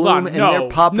in Hold bloom on, and no, they're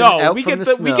popping no, out we from get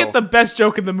the snow. we get the best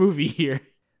joke in the movie here.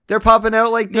 They're popping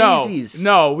out like No, daisies.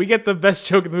 no, we get the best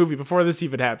joke in the movie before this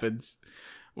even happens.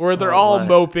 Where they're Oh, all what?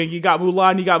 moping. You got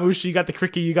Mulan, you got Mushu, you got the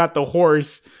cricket, you got the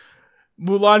horse.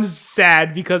 Mulan's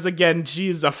sad because, again, she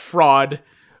is a fraud.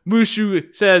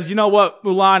 Mushu says, you know what,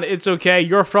 Mulan, it's okay.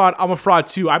 You're a fraud. I'm a fraud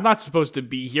too. I'm not supposed to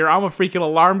be here. I'm a freaking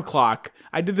alarm clock.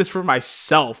 I did this for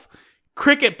myself.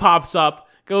 Cricket pops up,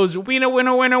 goes, winner,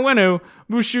 winner, winner, winner.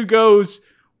 Mushu goes,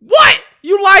 what?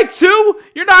 You lied too?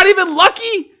 You're not even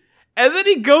lucky? And then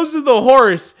he goes to the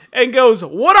horse and goes,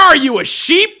 what are you, a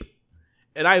sheep?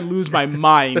 And I lose my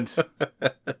mind.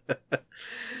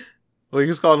 Well, he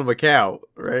just called him a cow,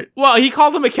 right? Well, he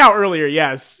called him a cow earlier,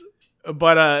 yes.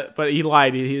 But he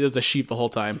lied. He was a sheep the whole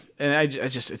time. And I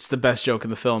just, it's the best joke in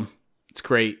the film. It's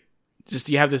great. Just,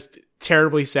 you have this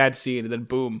terribly sad scene, and then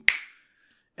boom.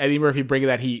 Eddie Murphy bringing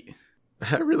that heat.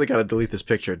 I really got to delete this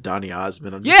picture of Donny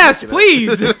Osmond. I'm just Yes, looking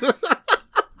at please! it.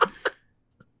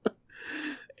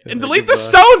 And delete the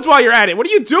stones while you're at it. What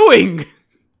are you doing?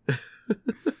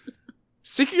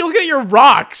 You're looking at your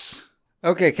rocks.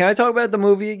 Okay, can I talk about the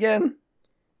movie again?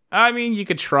 I mean, you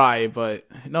could try, but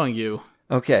knowing you.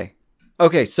 Okay,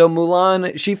 so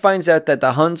Mulan, she finds out that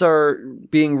the Huns are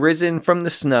being risen from the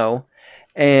snow,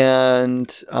 and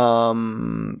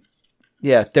they're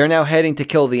now heading to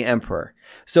kill the emperor.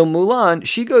 So Mulan,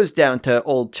 she goes down to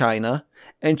old China,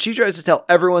 and she tries to tell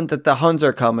everyone that the Huns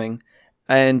are coming,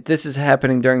 and this is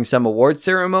happening during some award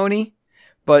ceremony,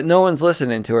 but no one's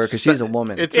listening to her because she's a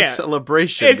woman. It's a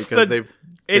celebration It's because the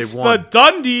won.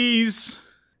 Dundies.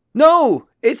 No,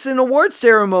 it's an award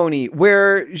ceremony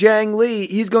where Zhang Li,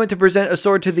 he's going to present a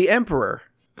sword to the emperor.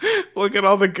 Look at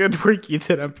all the good work you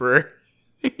did, Emperor.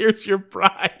 Here's your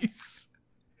prize.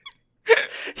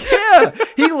 Yeah,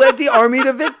 he led the army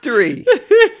to victory.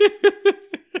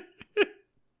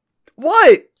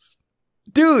 What?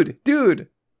 Dude.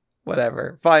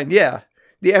 Whatever. Fine, yeah.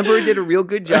 The emperor did a real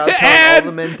good job telling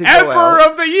all the men to go out. Emperor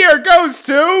of the Year goes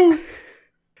to...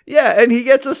 Yeah, and he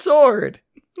gets a sword.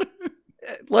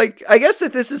 Like, I guess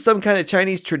that this is some kind of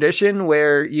Chinese tradition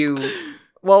where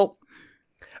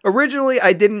originally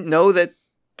I didn't know that,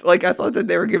 like, I thought that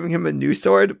they were giving him a new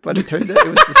sword, but it turns out it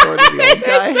was the sword of the old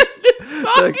guy.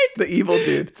 the evil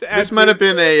dude. This might have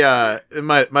been it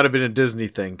might have been a Disney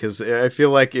thing, because I feel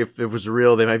like if it was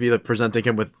real, they might be like presenting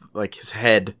him with like his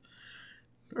head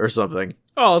or something.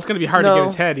 Oh, it's going to be hard to get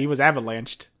his head. He was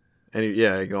avalanched. And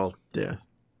yeah.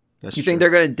 That's You true. think they're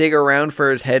going to dig around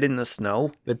for his head in the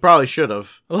snow? They probably should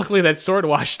have. Luckily, that sword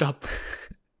washed up.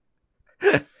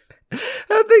 I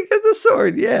think it's the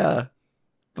sword, yeah.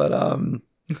 But,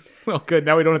 Well, good.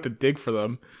 Now we don't have to dig for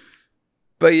them.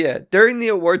 But yeah, during the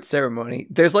award ceremony,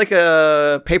 there's like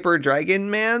a paper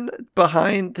dragon man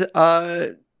behind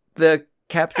the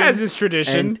captain. As is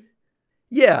tradition. And,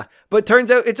 yeah, but turns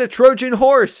out it's a Trojan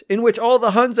horse in which all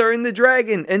the Huns are in the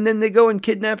dragon, and then they go and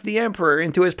kidnap the emperor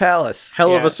into his palace.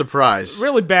 Hell of a surprise.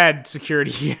 Really bad security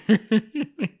here.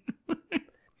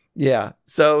 Yeah,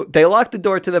 so they lock the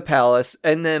door to the palace,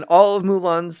 and then all of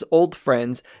Mulan's old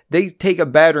friends, they take a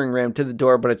battering ram to the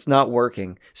door, but it's not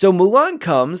working. So Mulan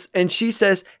comes, and she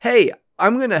says, hey,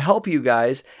 I'm going to help you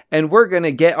guys, and we're going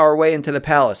to get our way into the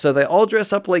palace. So they all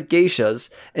dress up like geishas,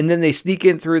 and then they sneak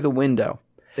in through the window.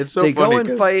 It's so they funny go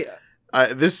and fight.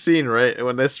 This scene, right,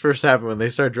 when this first happened, when they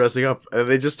start dressing up, and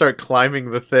they just start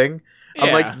climbing the thing. I'm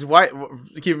Yeah. like, why?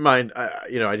 Keep in mind, I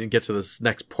didn't get to this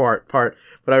next part, but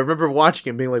I remember watching it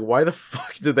and being like, why the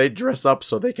fuck did they dress up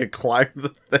so they could climb the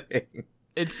thing?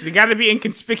 You got to be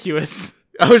inconspicuous.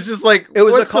 I was just like, It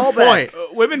was what's a the callback.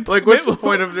 point? Women, Like, what's the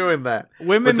point of doing that?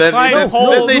 Women But then- climb no,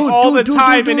 poles they- all the dude,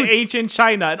 time dude. in ancient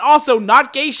China, and also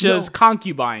not geishas, No.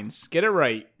 concubines. Get it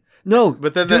right. No,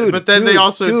 But then they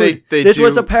also they this do.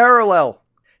 was a parallel.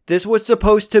 This was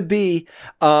supposed to be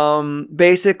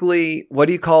basically, what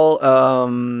do you call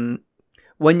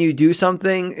when you do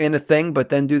something in a thing but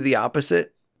then do the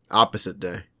opposite? Opposite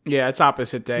day. Yeah, it's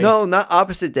opposite day. No, not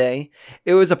opposite day.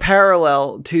 It was a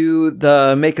parallel to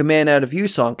the Make a Man Out of You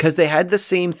song, because they had the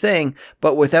same thing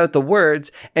but without the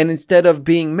words, and instead of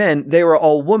being men, they were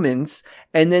all women's,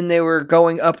 and then they were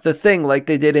going up the thing like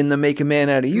they did in the Make a Man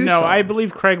Out of You No, song. I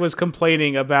believe Craig was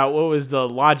complaining about what was the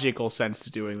logical sense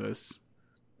to doing this.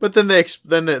 But then they do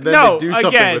something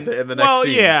with it in the next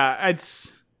scene. Yeah,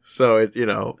 it's So it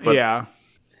but yeah.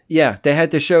 Yeah, they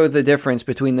had to show the difference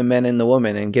between the men and the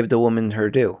woman and give the woman her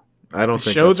due. I don't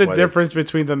think Show that's the why difference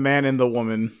between the man and the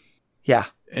woman, Yeah,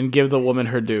 and give the woman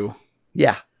her due.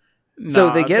 yeah. So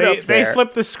they get up there. They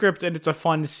flip the script, and it's a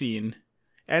fun scene.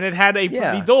 And it had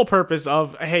Yeah. the dual purpose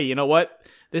of, hey, you know what?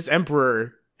 This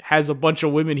emperor has a bunch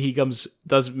of women he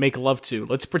does make love to.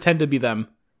 Let's pretend to be them.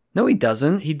 No, he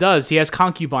doesn't. He does. He has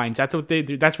concubines. That's what they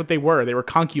do. That's what they were. They were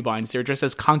concubines. They were dressed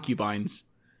as concubines.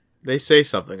 They say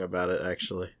something about it,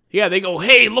 actually. Yeah, they go,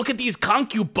 hey, look at these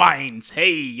concubines.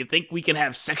 Hey, you think we can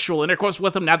have sexual intercourse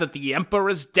with them now that the emperor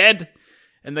is dead?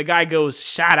 And the guy goes,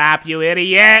 "Shut up, you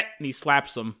idiot!" And he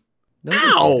slaps him. No,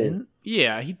 Ow! they didn't.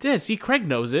 Yeah, he did. See, Craig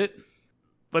knows it.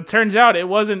 But turns out it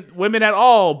wasn't women at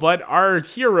all, but our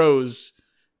heroes.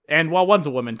 And, well, one's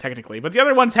a woman, technically. But the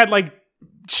other ones had, like,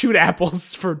 chewed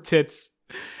apples for tits.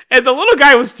 And the little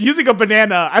guy was using a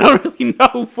banana. I don't really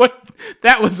know what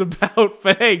that was about,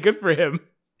 but hey, good for him.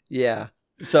 Yeah.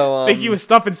 So I think he was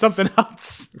stuffing something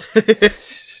else.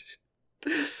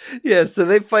 Yeah, so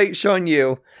they fight Shan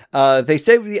Yu. They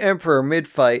save the Emperor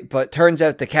mid-fight, but turns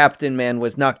out the Captain Man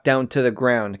was knocked down to the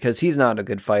ground because he's not a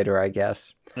good fighter, I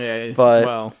guess. Yeah, But-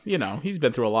 well, you know, he's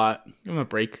been through a lot. Give him a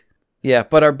break. Yeah,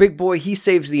 but our big boy, he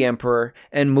saves the Emperor,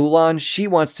 and Mulan, she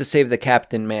wants to save the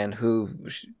Captain Man, who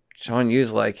Shan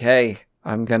Yu's like, hey,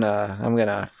 I'm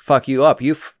gonna fuck you up.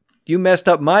 You messed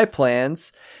up my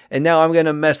plans, and now I'm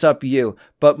gonna mess up you.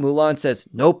 But Mulan says,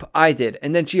 nope, I did.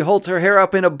 And then she holds her hair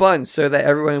up in a bun so that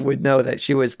everyone would know that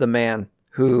she was the man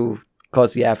who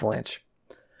caused the avalanche.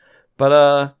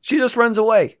 But she just runs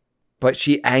away. But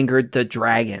she angered the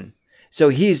dragon. So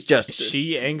he's just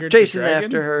She angered chasing the dragon?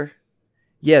 after her.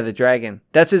 Yeah, the dragon.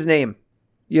 That's his name.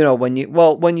 You know, when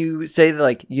you say,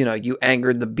 like, you know, you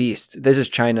angered the beast. This is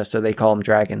China, so they call them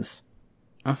dragons.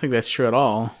 I don't think that's true at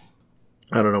all.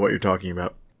 I don't know what you're talking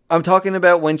about. I'm talking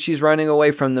about when she's running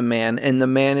away from the man, and the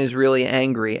man is really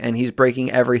angry, and he's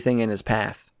breaking everything in his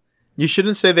path. You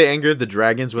shouldn't say they angered the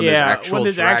dragons when there's actual when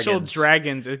there's dragons. actual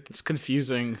dragons, it's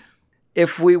confusing.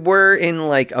 If we were in,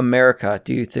 like, America,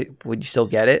 do you think, would you still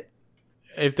get it?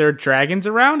 If there are dragons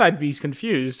around, I'd be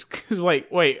confused. Because wait,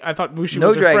 I thought Mushu No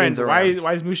was her friend. dragons around.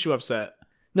 Why is Mushu upset?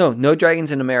 No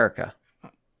dragons in America.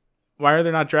 Why are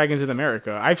there not dragons in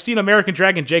America? I've seen American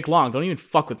Dragon Jake Long. Don't even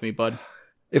fuck with me, bud.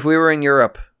 If we were in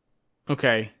Europe.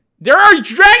 Okay. There are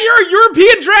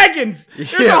European dragons!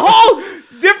 There's a Yeah. whole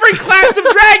different class of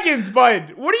dragons,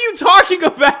 bud! What are you talking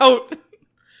about?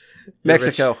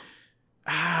 Mexico.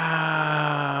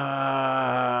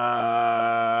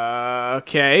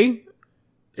 Okay.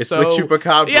 It's the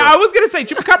Chupacabra. Yeah, I was gonna say,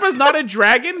 Chupacabra's not a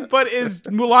dragon, but is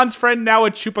Mulan's friend now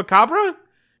a Chupacabra?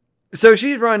 So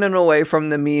she's running away from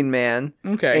the mean man.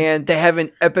 Okay. And they have an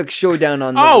epic showdown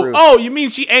on the roof. Oh, you mean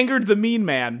she angered the mean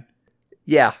man?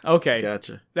 Yeah. Okay.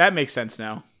 Gotcha. That makes sense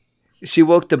now. She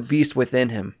woke the beast within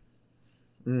him.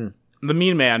 The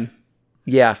mean man.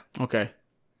 Yeah. Okay.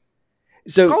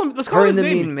 So Let's call her him his and the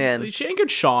name. mean man. She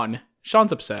angered Sean.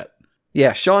 Sean's upset.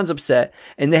 Yeah, Sean's upset,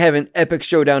 and they have an epic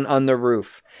showdown on the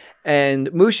roof. And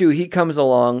Mushu, he comes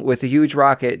along with a huge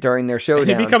rocket during their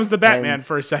showdown. He becomes the Batman and-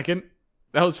 for a second.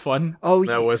 That was fun. Oh,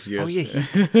 That was good. Oh, yeah.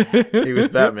 He was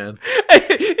Batman.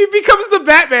 He becomes the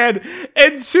Batman,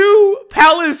 and two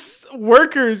palace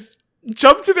workers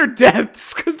jump to their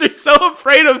deaths because they're so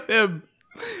afraid of him.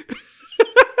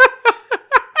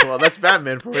 Well, that's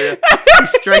Batman for you. He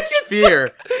strikes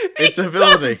fear. It's a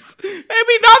villainy. I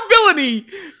mean, not villainy.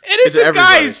 Innocent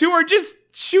everybody. guys who are just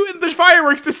shooting the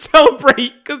fireworks to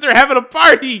celebrate because they're having a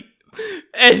party.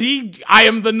 And I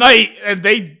am the knight, and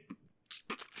they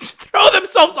throw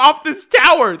themselves off this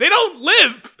tower. They don't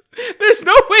live. There's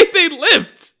no way they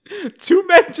lived. Two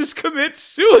men just commit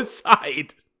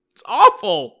suicide. It's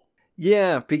awful.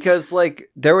 Yeah, because, like,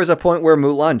 there was a point where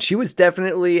Mulan, she was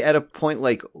definitely at a point,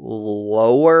 like,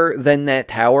 lower than that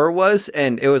tower was,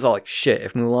 and it was all like, shit,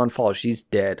 if Mulan falls, she's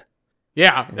dead.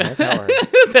 Yeah. that tower.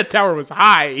 That tower was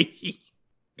high.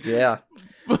 Yeah.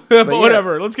 but yeah.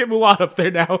 whatever. Let's get Mulan up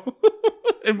there now.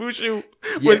 And Mushu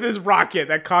Yeah. with his rocket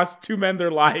that cost two men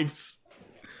their lives.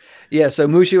 Yeah, so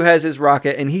Mushu has his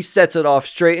rocket, and he sets it off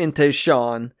straight into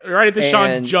Sean. Right into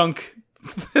Sean's And- junk.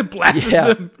 Blasts Yeah.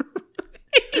 him.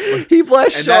 He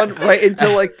blasts And Sean that- right into,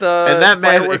 like, the and that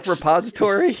man firework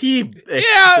repository. He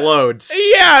explodes.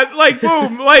 Yeah, like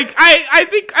boom. Like I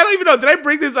think I don't even know. Did I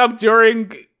bring this up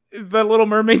during the Little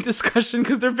Mermaid discussion?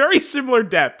 Because they're very similar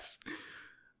depths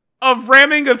of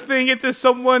ramming a thing into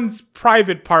someone's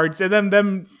private parts and then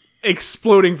them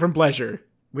exploding from pleasure.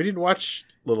 We didn't watch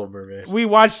Little Mermaid. We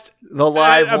watched The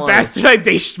live a one.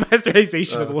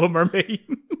 bastardization of the Little Mermaid.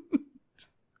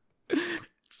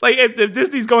 It's like if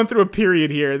Disney's going through a period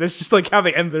here. That's just like how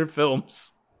they end their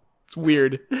films. It's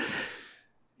weird.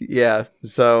 Yeah,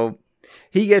 so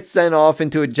he gets sent off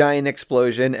into a giant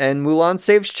explosion, and Mulan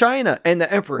saves China. And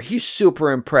the Emperor, he's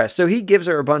super impressed. So he gives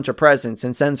her a bunch of presents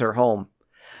and sends her home.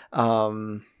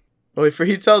 Well,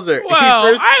 he tells her. Well,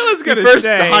 he first, I was gonna he first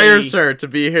say- hires her to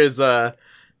be his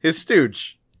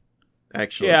stooge.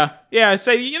 Actually, Yeah.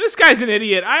 Say this guy's an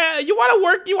idiot. You want to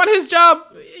work? You want his job?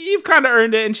 You've kind of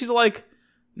earned it. And she's like,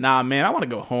 "Nah, man, I want to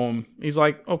go home." He's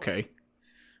like, "Okay,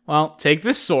 well, take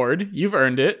this sword. You've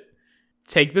earned it.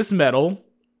 Take this medal,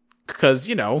 because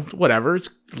whatever. It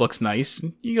looks nice.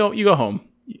 You go home."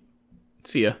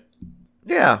 See ya.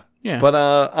 Yeah. Yeah. But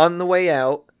on the way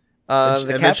out, the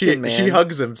and captain then man. she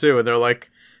hugs him too, and they're like,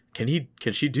 Can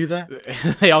she do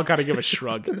that? They all gotta give a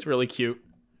shrug. It's really cute.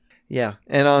 Yeah.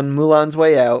 And on Mulan's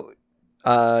way out,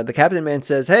 the captain man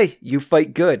says, "Hey, you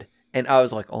fight good." And I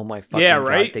was like, "Oh my fucking Yeah,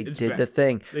 right? god, they It's did bad. the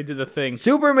thing." They did the thing.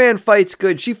 Superman fights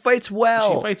good. She fights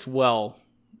well. She fights well,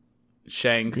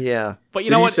 Shang. Yeah. But you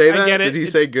Did know he what? say I that? get it. Did he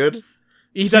It's- say good?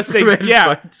 He does say, Superman yeah.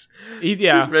 Fights.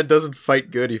 Yeah. Superman doesn't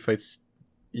fight good. He fights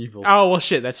evil. Oh, well,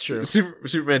 shit, that's true.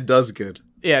 Superman does good.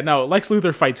 Yeah, no, Lex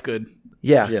Luthor fights good.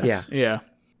 Yeah. Yes. Yeah. Yeah.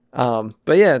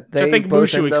 But yeah, Which they I think both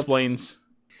Mushu end up. explains.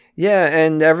 Yeah,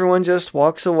 and everyone just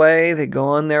walks away. They go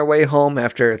on their way home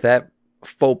after that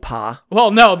faux pas.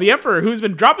 Well, no, the Emperor, who's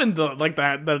been dropping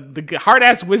the hard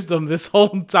ass wisdom this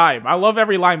whole time. I love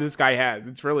every line this guy has.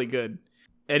 It's really good.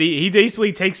 And he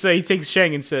basically takes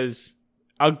Shang and says,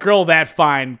 "A girl that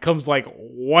fine comes like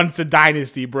once a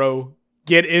dynasty, bro.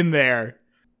 Get in there."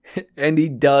 And he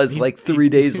does, like 3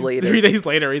 days later. 3 days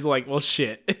later, he's like, "Well,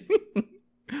 shit.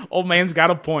 Old man's got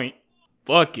a point.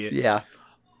 Fuck it. Yeah.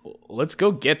 Let's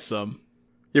go get some."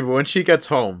 Yeah, but when she gets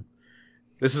home,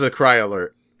 this is a cry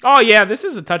alert. Oh yeah, this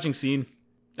is a touching scene.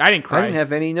 I didn't cry. I didn't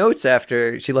have any notes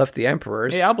after she left the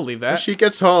Emperor's. Yeah, I'll believe that. When she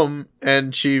gets home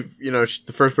and she,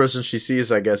 the first person she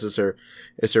sees, I guess, is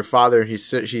her father, and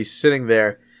she's sitting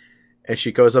there, and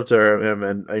she goes up to him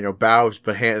and bows,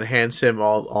 but hands him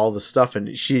all the stuff,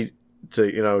 and she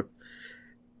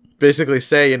basically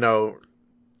say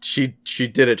she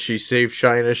did it, she saved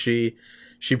China, she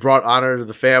brought honor to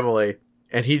the family,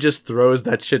 and he just throws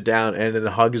that shit down and then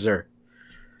hugs her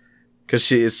because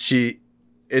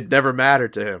it never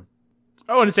mattered to him.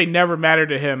 I wouldn't say never mattered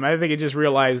to him. I think it just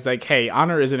realized, like, hey,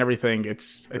 honor isn't everything.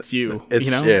 It's you.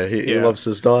 He loves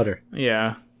his daughter.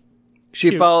 Yeah. She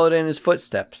Cute. followed in his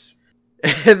footsteps.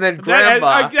 And then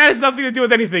grandma, That has nothing to do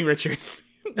with anything, Richard.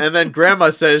 and then grandma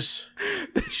says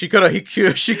she could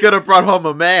have brought home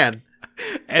a man.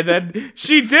 And then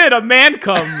she did. A man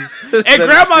comes. And Then-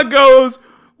 grandma goes,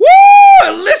 "Woo!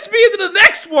 Enlist me into the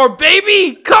next war,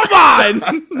 baby! Come on!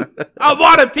 I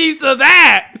want a piece of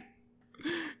that!"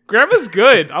 Grandma's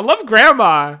good. I love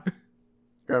grandma.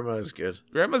 Grandma is good.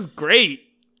 Grandma's great.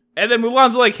 And then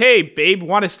Mulan's like, "Hey, babe,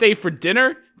 want to stay for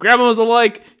dinner?" Grandma was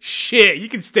like, "Shit, you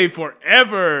can stay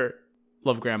forever."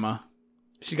 Love grandma.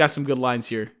 She got some good lines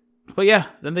here. But yeah,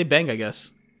 then they bang, I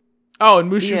guess. Oh,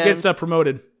 and Mushu The gets end.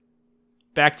 promoted.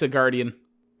 Back to Guardian.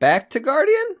 Back to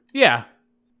Guardian? Yeah.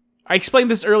 I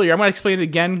explained this earlier. I'm going to explain it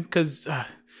again because,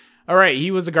 all right, he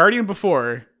was a Guardian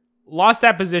before. Lost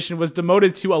that position, was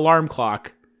demoted to Alarm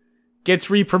Clock. Gets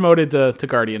re-promoted to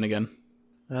Guardian again.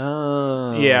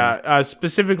 Oh. Yeah,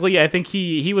 specifically, I think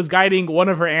he was guiding one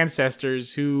of her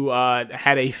ancestors who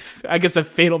had a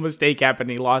fatal mistake happen.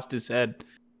 And he lost his head,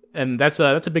 and that's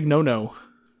a big no.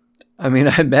 I mean,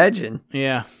 I imagine.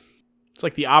 Yeah, it's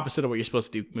like the opposite of what you're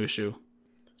supposed to do, Mushu.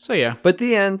 So yeah, But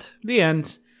the end. the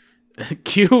end.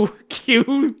 Q,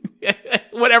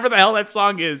 whatever the hell that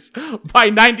song is, by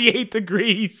 98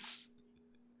 Degrees.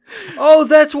 Oh,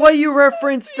 that's why you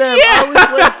referenced them. Yeah. I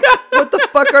was like, what the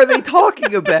fuck are they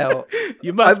talking about?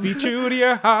 You must I've- be true to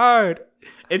your heart.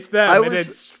 It's them, I and was-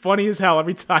 it's funny as hell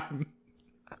every time.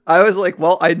 I was like,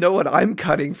 well, I know what I'm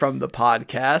cutting from the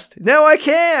podcast. No, I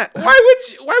can't. Why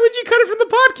would you cut it from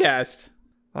the podcast?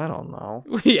 I don't know.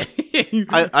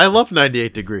 I love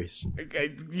 98 Degrees.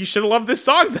 You should have loved this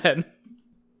song then.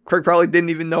 Craig probably didn't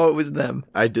even know it was them.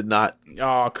 I did not.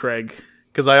 Oh, Craig.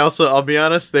 Because I'll be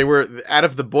honest, they were, out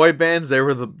of the boy bands, they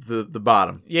were the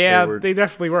bottom. Yeah, They were, they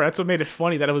definitely were. That's what made it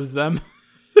funny that it was them.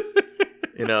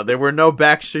 there were no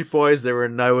Backstreet Boys. There were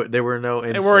no They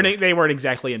NSYNC. weren't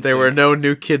exactly in There sync. were no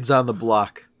New Kids on the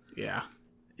Block. Yeah.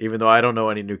 Even though I don't know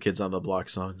any New Kids on the Block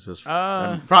songs.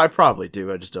 I probably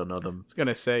do. I just don't know them. I was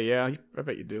gonna say, yeah, I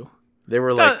bet you do. They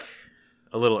were like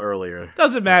a little earlier.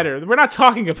 Doesn't matter. We're not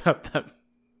talking about them.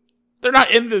 They're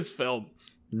not in this film.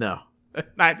 No.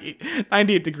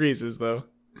 98 Degrees is, though.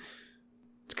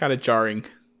 It's kind of jarring.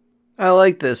 I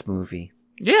like this movie.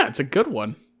 Yeah, it's a good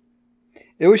one.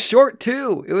 It was short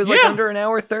too. It was like Yeah. under an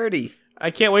hour 30. I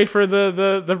can't wait for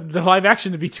the live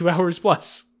action to be 2 hours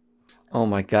plus. Oh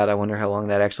my god, I wonder how long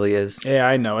that actually is. Yeah,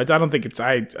 I know. I don't think it's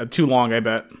too long, I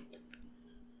bet.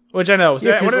 Which I know.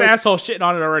 Yeah, 'cause, what an like- asshole shitting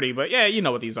on it already. But yeah, you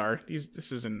know what these are.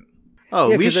 This isn't... Oh,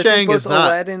 Yeah, Li 'cause I think Shang both is not.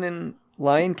 Aladdin and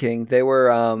Lion King, they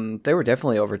were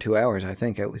definitely over 2 hours, I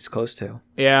think, at least close to.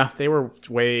 Yeah, they were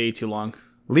way too long.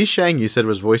 Li Shang, you said,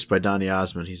 was voiced by Donny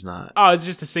Osmond. He's not. Oh, it's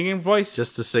just a singing voice?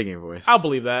 Just the singing voice. I'll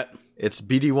believe that. It's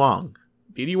BD Wong.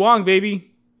 BD Wong,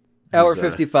 baby. Hour Who's,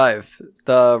 55,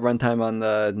 the runtime on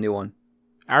the new one.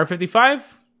 Hour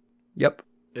 55? Yep.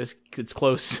 It's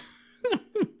close.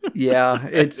 Yeah,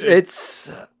 it's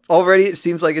already. It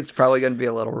seems like it's probably going to be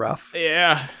a little rough.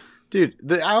 Yeah. Dude,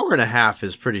 the hour and a half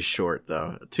is pretty short,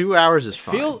 though. 2 hours is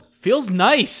fine. Feels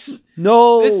nice.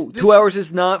 No, This- 2 hours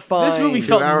is not fine. This movie 2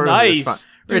 felt hours nice. is fine.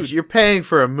 Dude. Rich, you're paying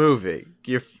for a movie.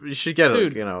 You should get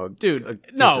Dude, a Dude,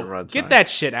 decent no, runtime. get that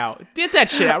shit out. Get that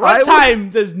shit out. I would-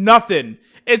 Runtime does nothing.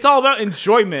 It's all about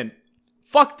enjoyment.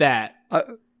 Fuck that.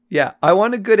 Yeah, I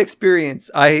want a good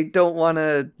experience. I don't want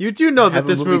to. You do know that have a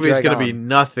this movie movie is drag going to be on.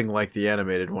 nothing like the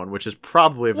animated one, which is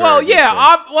probably a very Well, good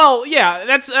yeah, thing.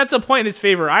 that's a point in its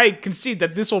favor. I concede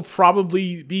that this will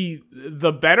probably be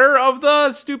the better of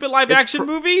the stupid live action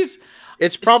movies.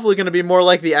 It's probably going to be more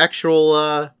like the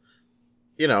actual,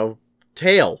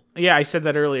 tale. Yeah, I said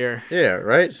that earlier. Yeah,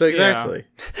 right? So exactly.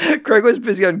 Craig was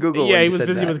busy on Google. Yeah, when he you was said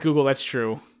busy that. with Google. That's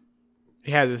true.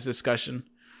 He had this discussion.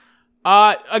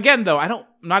 Again, though, I'm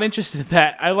not interested in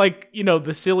that. I like,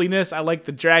 the silliness. I like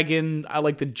the dragon. I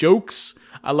like the jokes.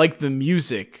 I like the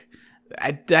music.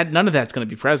 None of that's going to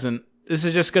be present. This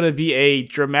is just going to be a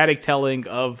dramatic telling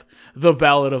of the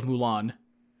Ballad of Mulan.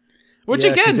 Which,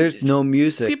 Yeah, 'cause again, there's no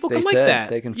music. people they can like said. that.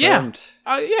 They confirmed.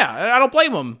 Yeah, I don't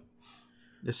blame them.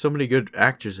 There's so many good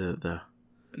actors in it, though.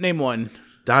 Name one.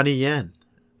 Donnie Yen.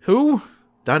 Who?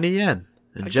 Donnie Yen.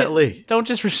 And Jet Li. Don't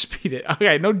just repeat it. Okay,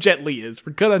 I know Jet Li is.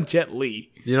 We're good on Jet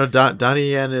Li. You know,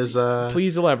 Donnie Yen is,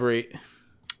 Please elaborate.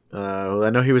 I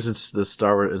know he was in the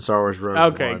Star Wars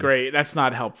Rogue Okay, One. great. That's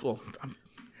not helpful.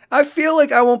 I feel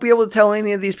like I won't be able to tell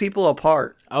any of these people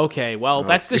apart. Okay, well,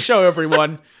 that's the show,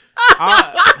 everyone.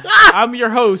 I'm your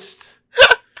host.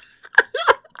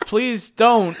 Please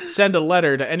don't send a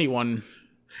letter to anyone.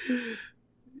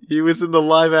 He was in the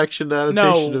live action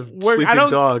adaptation of Sleeping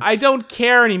Dogs. I don't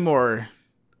care anymore.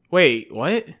 Wait,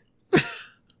 what?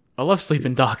 I love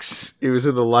Sleeping Dogs. He was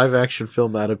in the live action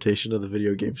film adaptation of the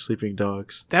video game Sleeping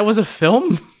Dogs. That was a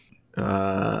film?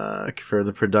 For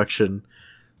the production.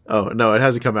 Oh, no, it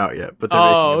hasn't come out yet, but they're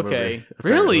making a movie, okay.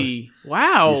 apparently. Really?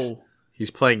 Wow.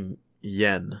 He's playing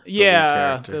Yen.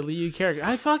 Yeah, the the lead lead character.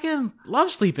 I fucking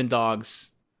love Sleeping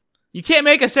Dogs. You can't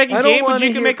make a second I don't game, but want to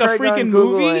you can hear make a Craig on freaking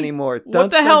Google movie anymore. What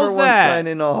Dunce the hell's number one that?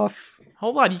 signing off.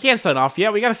 Hold on, you can't sign off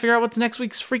yet. We got to figure out what the next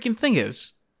week's freaking thing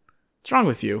is. What's wrong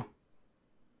with you?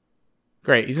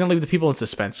 Great, he's gonna leave the people in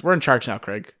suspense. We're in charge now,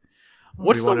 Craig.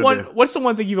 What's do the you one? wanna do? What's the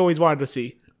one thing you've always wanted to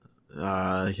see?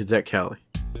 Cadet Kelly.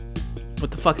 What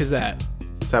the fuck is that?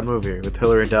 It's that movie with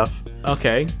Hilary Duff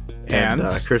Okay, and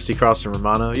Kirsty Cross and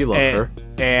Romano. You love her.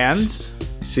 and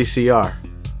CCR.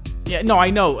 yeah, no,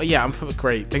 I know. Yeah, I'm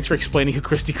great. Thanks for explaining who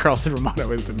Christy Carlson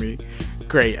Romano is to me.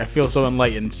 Great, I feel so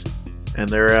enlightened. And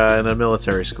they're in a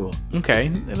military school. Okay,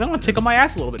 and I want to tickle my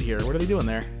ass a little bit here. What are they doing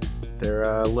there?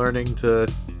 They're learning to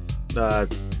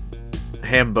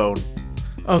ham bone.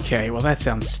 Okay, well that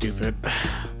sounds stupid.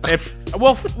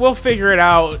 We'll figure it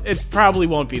out. It probably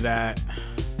won't be that.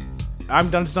 I'm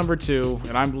done to number 2,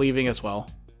 and I'm leaving as well.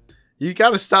 You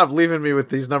gotta stop leaving me with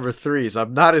these number 3s.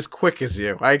 I'm not as quick as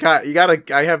you. I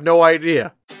have no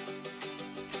idea.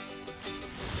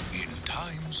 In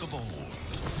times of old,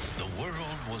 the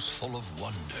world was full of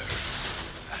wonder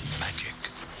and magic.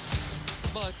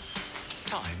 But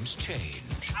times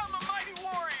change. I'm a mighty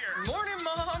warrior. Morning,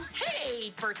 Mom.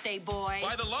 Hey, birthday boy.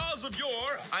 By the laws of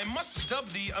yore, I must dub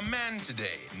thee a man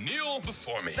today. Kneel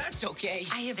before me. That's okay.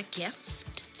 I have a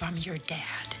gift from your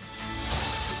dad.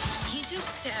 He just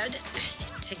said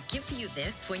to give you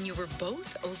this when you were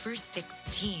both over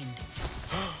 16.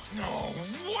 No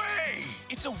way!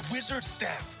 It's a wizard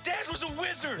staff. Dad was a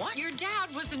wizard. What? Your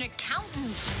dad was an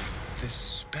accountant. This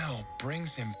spell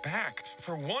brings him back.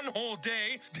 For one whole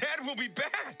day, Dad will be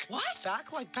back. What?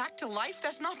 Back to life?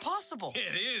 That's not possible.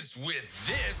 It is with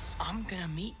this. I'm gonna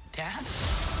meet Dad.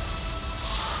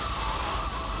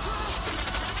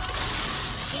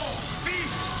 Whoa,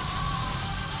 feet!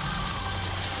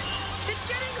 It's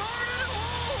getting harder to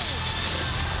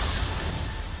hold.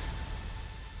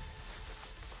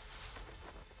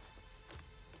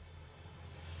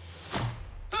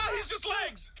 Ah, he's just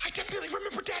legs. I definitely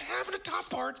remember Dad having a top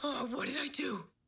part. Oh, what did I do?